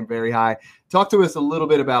 we've had him very high. Talk to us a little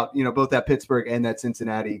bit about, you know, both that Pittsburgh and that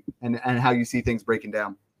Cincinnati, and how you see things breaking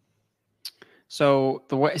down. So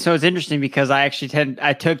it's interesting because I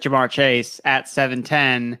took Jamar Chase at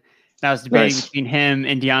 7-10, I was debating between him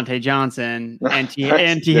and Deontay Johnson and T.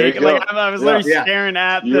 Higgins. Like I was literally staring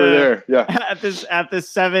at at this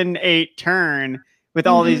 7-8 turn with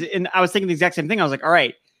all these, and I was thinking the exact same thing. I was like, all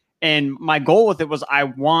right. And my goal with it was,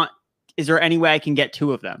 is there any way I can get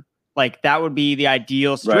 2 of them? Like that would be the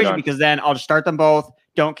ideal situation, because then I'll just start them both.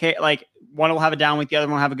 Don't care. Like one will have a down week, the other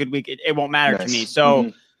one will have a good week. It won't matter to me.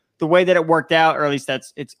 So the way that it worked out, or at least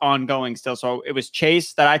it's ongoing still. So it was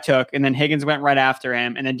Chase that I took, and then Higgins went right after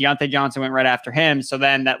him, and then Deontay Johnson went right after him. So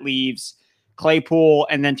then that leaves Claypool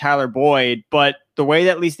and then Tyler Boyd. But the way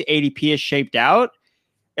that at least the ADP is shaped out,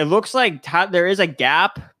 it looks like there is a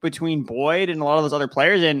gap between Boyd and a lot of those other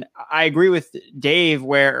players. And I agree with Dave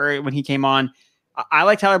when he came on, I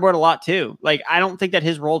like Tyler Boyd a lot too. Like, I don't think that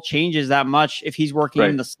his role changes that much if he's working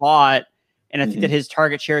in the slot. And I think that his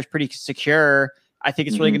target share is pretty secure. I think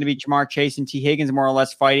it's really going to be Jamar Chase and T. Higgins more or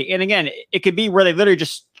less fighting. And again, it could be where they literally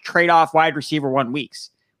just trade off wide receiver 1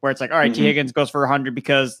 weeks, where it's like, all right, T. Higgins goes for 100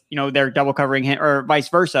 because, they're double covering him, or vice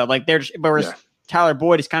versa. Like whereas Tyler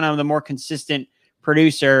Boyd is kind of the more consistent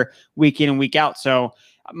producer week in and week out. So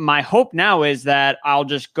my hope now is that I'll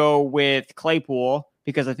just go with Claypool,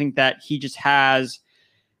 because I think that he just has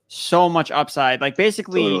so much upside. Like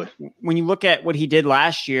basically when you look at what he did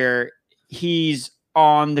last year, he's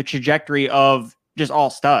on the trajectory of just all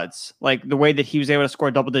studs. Like the way that he was able to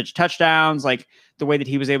score double-digit touchdowns, like the way that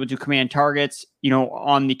he was able to command targets,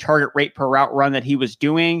 on the target rate per route run that he was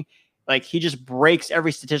doing. Like he just breaks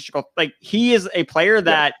every statistical. Like he is a player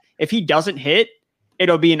that if he doesn't hit,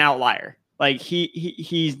 it'll be an outlier. Like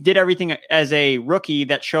he did everything as a rookie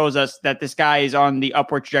that shows us that this guy is on the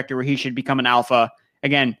upward trajectory where he should become an alpha.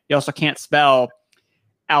 Again, you also can't spell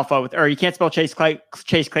alpha you can't spell Chase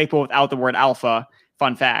Claypool without the word alpha.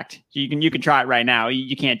 Fun fact. You can try it right now.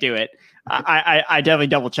 You can't do it. I definitely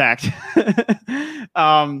double checked.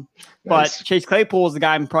 But Chase Claypool is the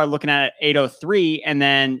guy I'm probably looking at 803, and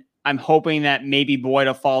then I'm hoping that maybe Boyd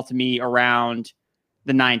will fall to me around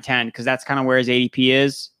the 910, because that's kind of where his ADP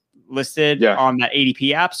is listed on that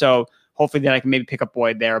ADP app. So hopefully that I can maybe pick up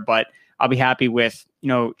Boyd there, but I'll be happy with,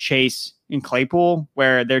 Chase and Claypool,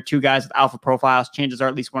 where they're 2 guys with alpha profiles. Chances are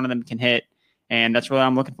at least one of them can hit. And that's really what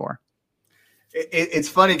I'm looking for. It's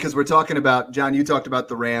funny because we're talking about, John, you talked about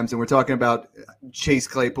the Rams, and we're talking about Chase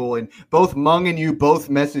Claypool, and both Mung and you both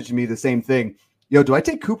messaged me the same thing. Yo, do I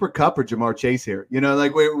take Cooper Kupp or Jamar Chase here?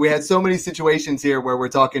 Like we had so many situations here where we're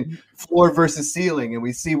talking floor versus ceiling, and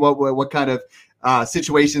we see what kind of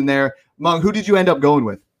situation there. Mung, who did you end up going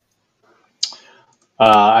with?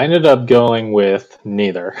 I ended up going with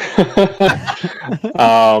neither.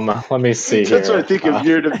 Let me see. That's what I think of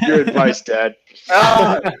your advice, Dad.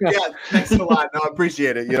 Yeah, thanks a lot. No, I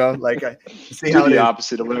appreciate it. I see how the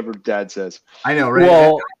opposite of whatever Dad says. I know, right?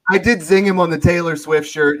 Well, I did zing him on the Taylor Swift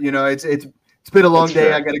shirt. It's been a long day.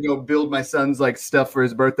 Fair. I got to go build my son's stuff for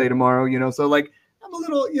his birthday tomorrow. So I'm a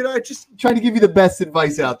little, I just trying to give you the best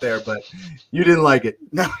advice out there, but you didn't like it.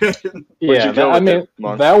 That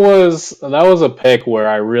was a pick where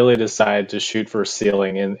I really decided to shoot for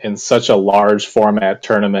ceiling in such a large format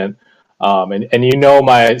tournament. And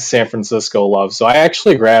my San Francisco love. So I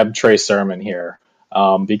actually grabbed Trey Sermon here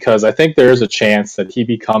because I think there's a chance that he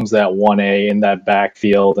becomes that 1A in that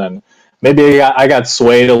backfield. And maybe I got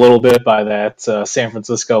swayed a little bit by that San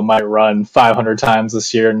Francisco might run 500 times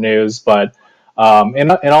this year news. But in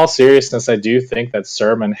all seriousness, I do think that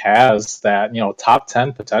Sermon has that, top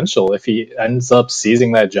 10 potential if he ends up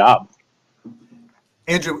seizing that job.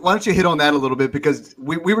 Andrew, why don't you hit on that a little bit? Because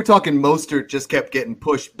we were talking Mostert just kept getting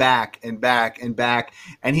pushed back and back and back,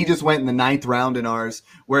 and he just went in the 9th round in ours,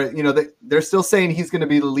 where, they're still saying he's going to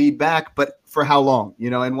be the lead back, but for how long?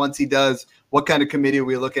 And once he does, what kind of committee are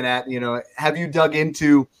we looking at? Have you dug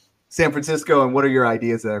into San Francisco, and what are your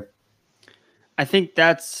ideas there? I think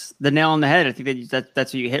that's the nail on the head. I think that's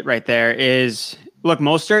what you hit right there is, look,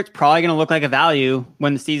 Mostert's probably going to look like a value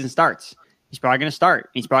when the season starts. He's probably going to start.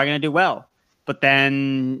 He's probably going to do well. But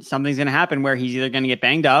then something's going to happen where he's either going to get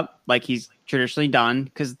banged up like he's traditionally done,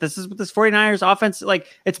 because this is what this 49ers offense,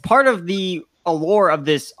 it's part of the allure of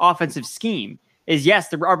this offensive scheme is, yes,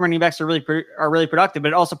 the running backs are really productive, but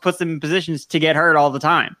it also puts them in positions to get hurt all the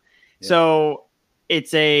time. Yeah. So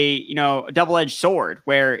it's a double-edged sword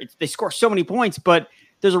where they score so many points, but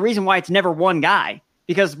there's a reason why it's never one guy,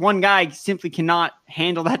 because one guy simply cannot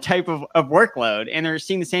handle that type of workload. And they're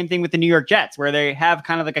seeing the same thing with the New York Jets, where they have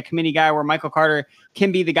kind of like a committee guy where Michael Carter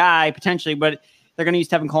can be the guy potentially, but they're going to use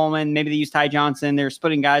Tevin Coleman. Maybe they use Ty Johnson. They're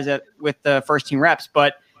splitting guys with the first team reps.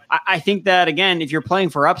 But I think that, again, if you're playing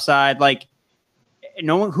for upside,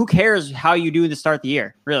 no one, who cares how you do to start the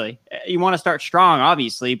year, really? You want to start strong,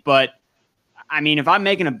 obviously. But I mean, if I'm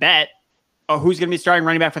making a bet who's going to be starting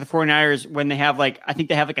running back for the 49ers when they have I think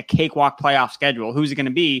they have a cakewalk playoff schedule. Who's it going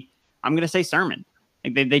to be? I'm going to say Sermon.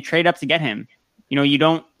 They trade up to get him. You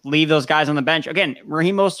don't leave those guys on the bench. Again,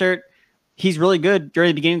 Raheem Mostert, he's really good during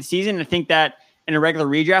the beginning of the season. I think that in a regular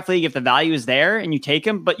redraft league, if the value is there and you take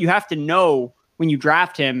him, but you have to know when you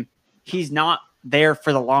draft him, he's not there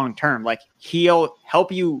for the long term. He'll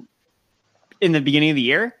help you in the beginning of the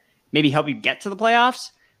year, maybe help you get to the playoffs,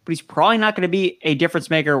 but he's probably not going to be a difference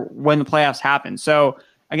maker when the playoffs happen. So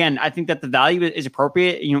again, I think that the value is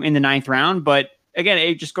appropriate, in the 9th round, but again,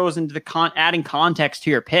 it just goes into the adding context to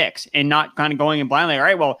your picks and not kind of going in blindly. All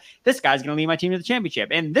right, well, this guy's going to lead my team to the championship,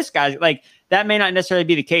 and this guy's that may not necessarily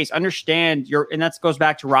be the case. Understand and that goes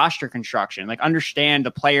back to roster construction. Understand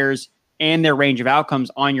the players and their range of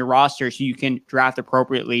outcomes on your roster so you can draft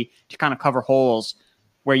appropriately to kind of cover holes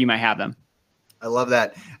where you might have them. I love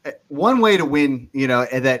that. One way to win,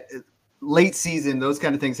 that late season, those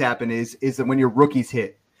kind of things happen is that when your rookies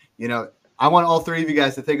hit, I want all three of you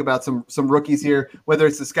guys to think about some rookies here, whether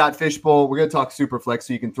it's the Scott Fish Bowl. We're going to talk super flex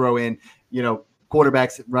so you can throw in,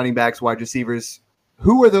 quarterbacks, running backs, wide receivers.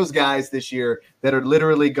 Who are those guys this year that are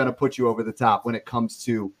literally going to put you over the top when it comes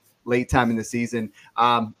to late time in the season?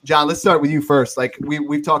 John, let's start with you first.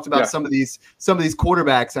 We've talked about some of these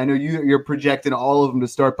quarterbacks. I know you're projecting all of them to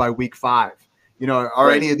start by week 5. Are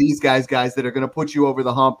any of these guys that are going to put you over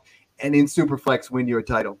the hump and in Superflex win you a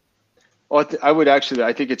title? Well,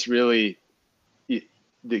 I think it's really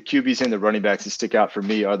the QBs and the running backs that stick out for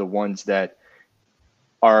me are the ones that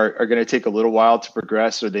are going to take a little while to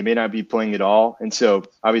progress, or they may not be playing at all. And so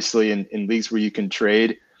obviously in leagues where you can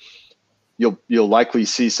trade, you'll likely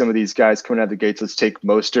see some of these guys coming out of the gates. Let's take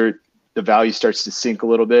Mostert. The value starts to sink a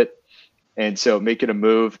little bit. And so make it a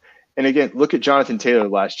move. And again, look at Jonathan Taylor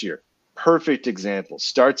last year. Perfect example.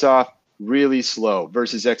 Starts off really slow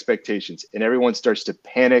versus expectations, and everyone starts to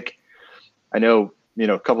panic. I know,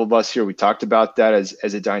 a couple of us here, we talked about that as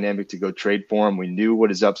a dynamic to go trade for him. We knew what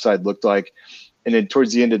his upside looked like. And then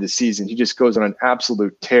towards the end of the season, he just goes on an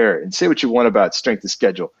absolute tear. And say what you want about strength of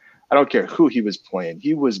schedule. I don't care who he was playing.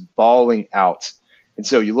 He was balling out. And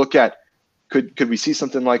so you look at, could we see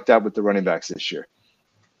something like that with the running backs this year?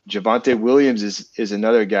 Javonte Williams is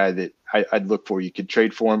another guy that I'd look for. You could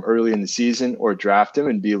trade for him early in the season or draft him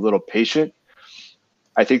and be a little patient.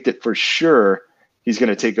 I think that for sure he's going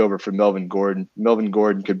to take over for Melvin Gordon. Melvin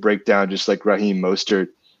Gordon could break down just like Raheem Mostert.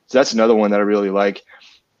 So that's another one that I really like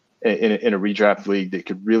in a redraft league that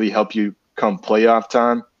could really help you come playoff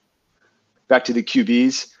time. Back to the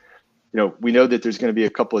QBs, we know that there's going to be a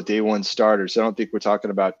couple of day one starters. I don't think we're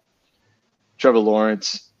talking about Trevor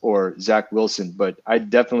Lawrence or Zach Wilson, but I'd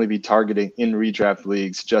definitely be targeting in redraft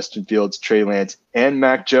leagues Justin Fields, Trey Lance, and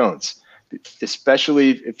Mac Jones,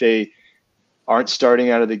 especially if they aren't starting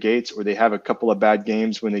out of the gates or they have a couple of bad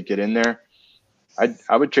games when they get in there.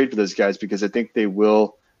 I would trade for those guys because I think they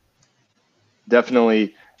will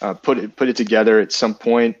definitely put it together at some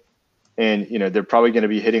point, and they're probably going to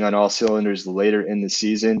be hitting on all cylinders later in the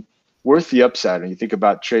season. Worth the upside. When you think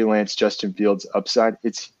about Trey Lance, Justin Fields' upside,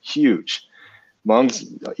 it's huge. Mung's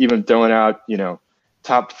even throwing out,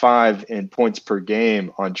 top 5 in points per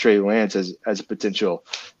game on Trey Lance as a potential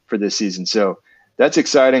for this season. So that's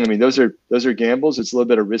exciting. I mean, those are gambles. It's a little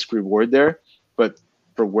bit of risk reward there, but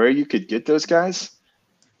for where you could get those guys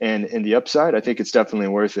and in the upside, I think it's definitely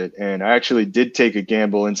worth it. And I actually did take a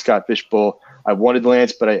gamble in Scott Fish Bowl. I wanted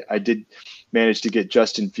Lance, but I did manage to get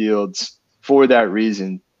Justin Fields for that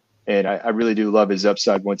reason. And I really do love his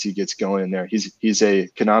upside once he gets going in there. He's a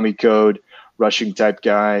Konami code rushing type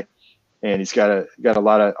guy, and he's got a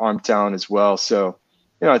lot of arm talent as well. So,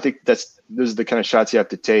 I think those are the kind of shots you have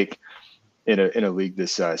to take in a league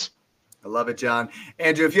this size. I love it, John.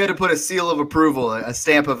 Andrew, if you had to put a seal of approval, a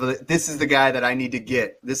stamp of this is the guy that I need to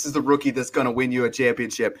get, this is the rookie that's going to win you a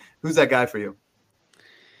championship, who's that guy for you?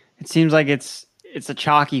 It seems like it's a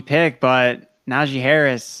chalky pick, but Najee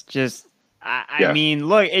Harris just I mean,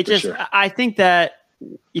 look, I think that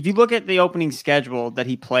if you look at the opening schedule that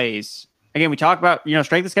he plays, again, we talk about,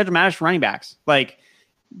 strength of schedule matters for running backs. Like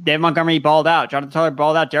David Montgomery balled out, Jonathan Taylor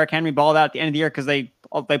balled out, Derrick Henry balled out at the end of the year because they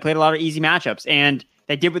played a lot of easy matchups, and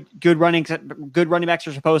they did what good running backs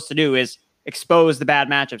are supposed to do, is expose the bad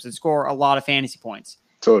matchups and score a lot of fantasy points.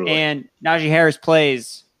 Totally. And Najee Harris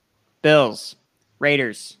plays Bills,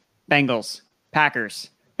 Raiders, Bengals, Packers.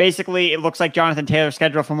 Basically, it looks like Jonathan Taylor's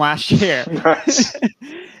schedule from last year. Nice.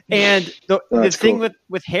 And the thing cool.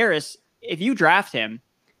 with Harris, if you draft him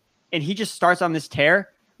and he just starts on this tear,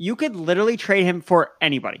 you could literally trade him for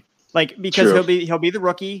anybody. Because True. he'll be the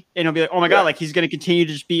rookie, and he'll be like, oh my God, he's going to continue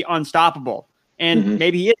to just be unstoppable. And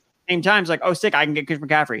maybe he is at the same time, it's like, oh, sick, I can get Chris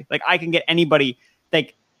McCaffrey. I can get anybody.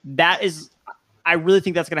 I really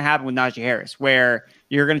think that's going to happen with Najee Harris, where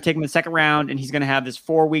you're going to take him in the second round and he's going to have this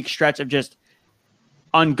 4-week stretch of just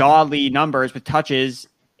ungodly numbers with touches.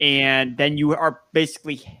 And then you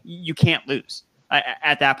can't lose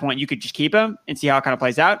at that point. You could just keep him and see how it kind of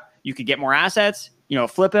plays out. You could get more assets,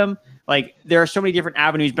 flip him. Like, there are so many different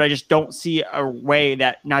avenues, but I just don't see a way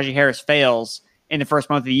that Najee Harris fails in the first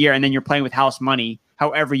month of the year. And then you're playing with house money,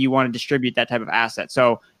 however you want to distribute that type of asset.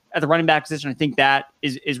 So at the running back position, I think that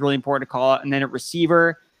is really important to call out. And then at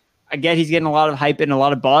receiver, I get he's getting a lot of hype and a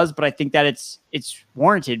lot of buzz, but I think that it's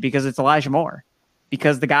warranted because it's Elijah Moore,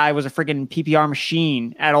 because the guy was a freaking PPR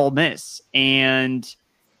machine at Ole Miss. And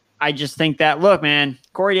I just think that, look, man,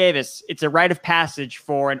 Corey Davis, it's a rite of passage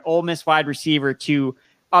for an Ole Miss wide receiver to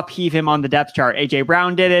upheave him on the depth chart. A.J.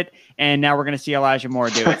 Brown did it, and now we're going to see Elijah Moore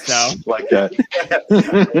do it. So like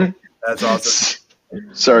that. That's awesome.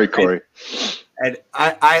 Sorry, Corey. And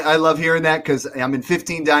I love hearing that because I'm in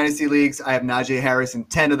 15 dynasty leagues. I have Najee Harris in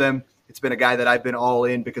 10 of them. It's been a guy that I've been all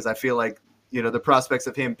in because I feel like, the prospects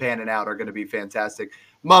of him panning out are going to be fantastic.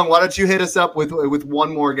 Mung, why don't you hit us up with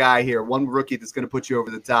one more guy here, one rookie that's going to put you over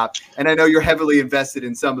the top? And I know you're heavily invested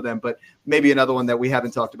in some of them, but maybe another one that we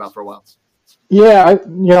haven't talked about for a while. Yeah,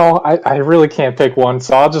 I really can't pick one,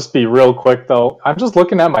 so I'll just be real quick, though. I'm just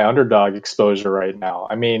looking at my underdog exposure right now.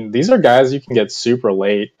 I mean, these are guys you can get super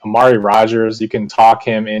late. Amari Rodgers, you can talk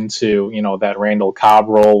him into, that Randall Cobb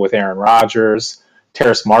role with Aaron Rodgers.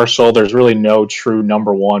 Terrace Marshall, there's really no true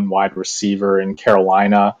number one wide receiver in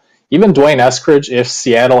Carolina. Even Dwayne Eskridge,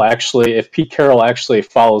 if Pete Carroll actually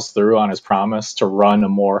follows through on his promise to run a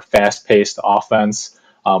more fast-paced offense,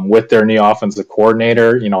 with their new offensive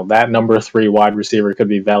coordinator, that number 3 wide receiver could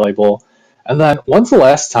be valuable. And then when's the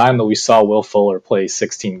last time that we saw Will Fuller play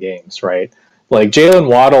 16 games, right? Like, Jalen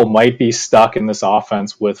Waddle might be stuck in this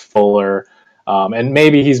offense with Fuller, and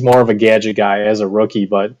maybe he's more of a gadget guy as a rookie,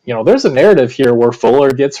 but, there's a narrative here where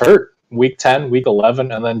Fuller gets hurt week 10, week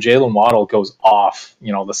 11, and then Jalen Waddle goes off,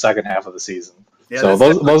 the second half of the season. Yeah, so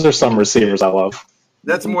those are some receivers I love.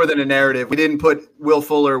 That's more than a narrative. We didn't put Will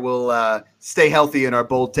Fuller will stay healthy in our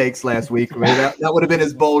bold takes last week. That would have been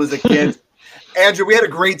as bold as it gets. Andrew, we had a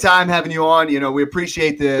great time having you on. We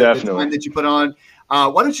appreciate the time that you put on.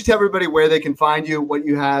 Why don't you tell everybody where they can find you, what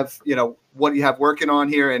you have, what you have working on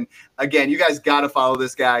here. And again, you guys got to follow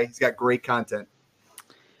this guy. He's got great content.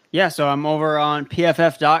 Yeah, so I'm over on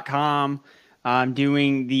pff.com. I'm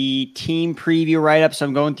doing the team preview write-up, so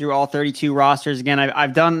I'm going through all 32 rosters. Again,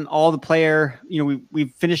 I've done all the player,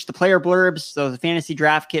 we've finished the player blurbs, so the fantasy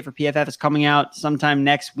draft kit for PFF is coming out sometime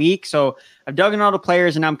next week. So I've dug in all the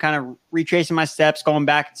players, and I'm kind of retracing my steps, going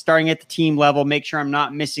back, starting at the team level, make sure I'm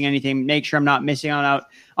not missing anything, make sure I'm not missing out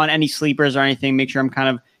on any sleepers or anything, make sure I'm kind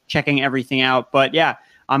of checking everything out. But yeah,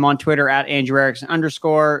 I'm on Twitter at Andrew Erickson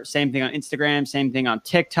 _. Same thing on Instagram, same thing on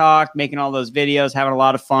TikTok, making all those videos, having a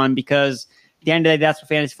lot of fun because at the end of the day, that's what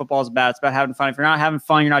fantasy football is about. It's about having fun. If you're not having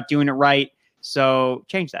fun, you're not doing it right. So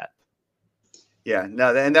change that. Yeah,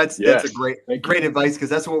 no, and that's a great advice because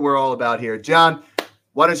that's what we're all about here. John,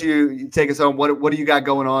 why don't you take us home? What do you got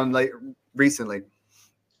going on recently?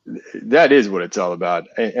 That is what it's all about,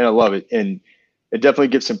 and I love it. And it definitely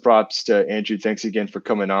gives some props to Andrew. Thanks again for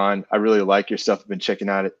coming on. I really like your stuff. I've been checking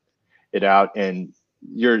it out, and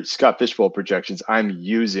your Scott Fishbowl projections I'm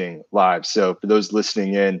using live. So for those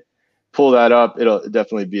listening in, pull that up. It'll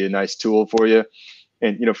definitely be a nice tool for you.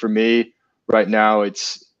 And, for me right now,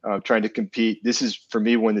 it's trying to compete. This is for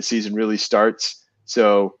me when the season really starts.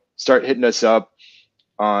 So start hitting us up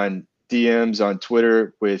on DMs on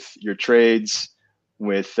Twitter with your trades,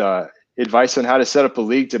 with advice on how to set up a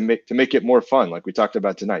league to make it more fun. Like we talked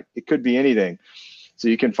about tonight, it could be anything. So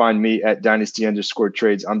you can find me at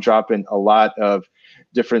Dynasty_trades. I'm dropping a lot of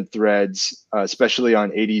different threads, especially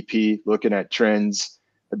on ADP, looking at trends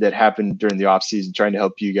that happened during the offseason, trying to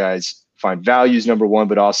help you guys find values, number one,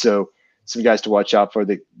 but also some guys to watch out for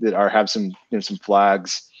that have some some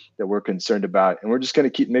flags that we're concerned about. And we're just going to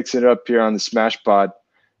keep mixing it up here on the Smash Pod.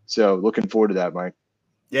 So looking forward to that, Mike.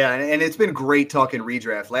 Yeah, and it's been great talking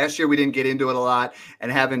redraft. Last year we didn't get into it a lot, and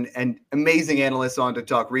having an amazing analyst on to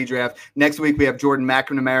talk redraft. Next week we have Jordan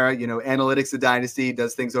McNamara, analytics of Dynasty,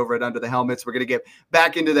 does things over at Under the Helmets. We're going to get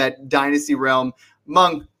back into that Dynasty realm.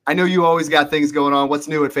 Mung, I know you always got things going on. What's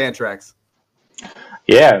new at Fantrax?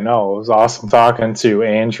 Yeah, no, it was awesome talking to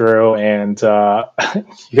Andrew, and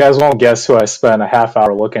you guys won't guess who I spent a half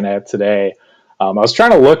hour looking at today. I was trying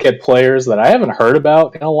to look at players that I haven't heard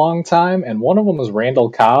about in a long time, and one of them was Randall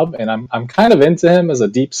Cobb, and I'm kind of into him as a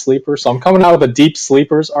deep sleeper, so I'm coming out with a deep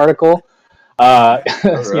sleepers article. Right.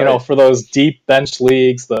 For those deep bench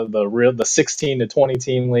leagues, the 16 to 20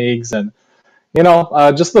 team leagues, and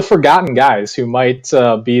just the forgotten guys who might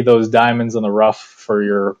be those diamonds in the rough for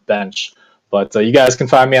your bench. But you guys can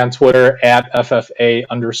find me on Twitter at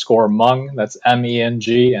FFA_Mung. That's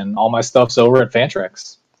MENG. And all my stuff's over at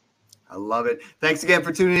Fantrax. I love it. Thanks again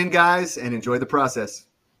for tuning in, guys, and enjoy the process.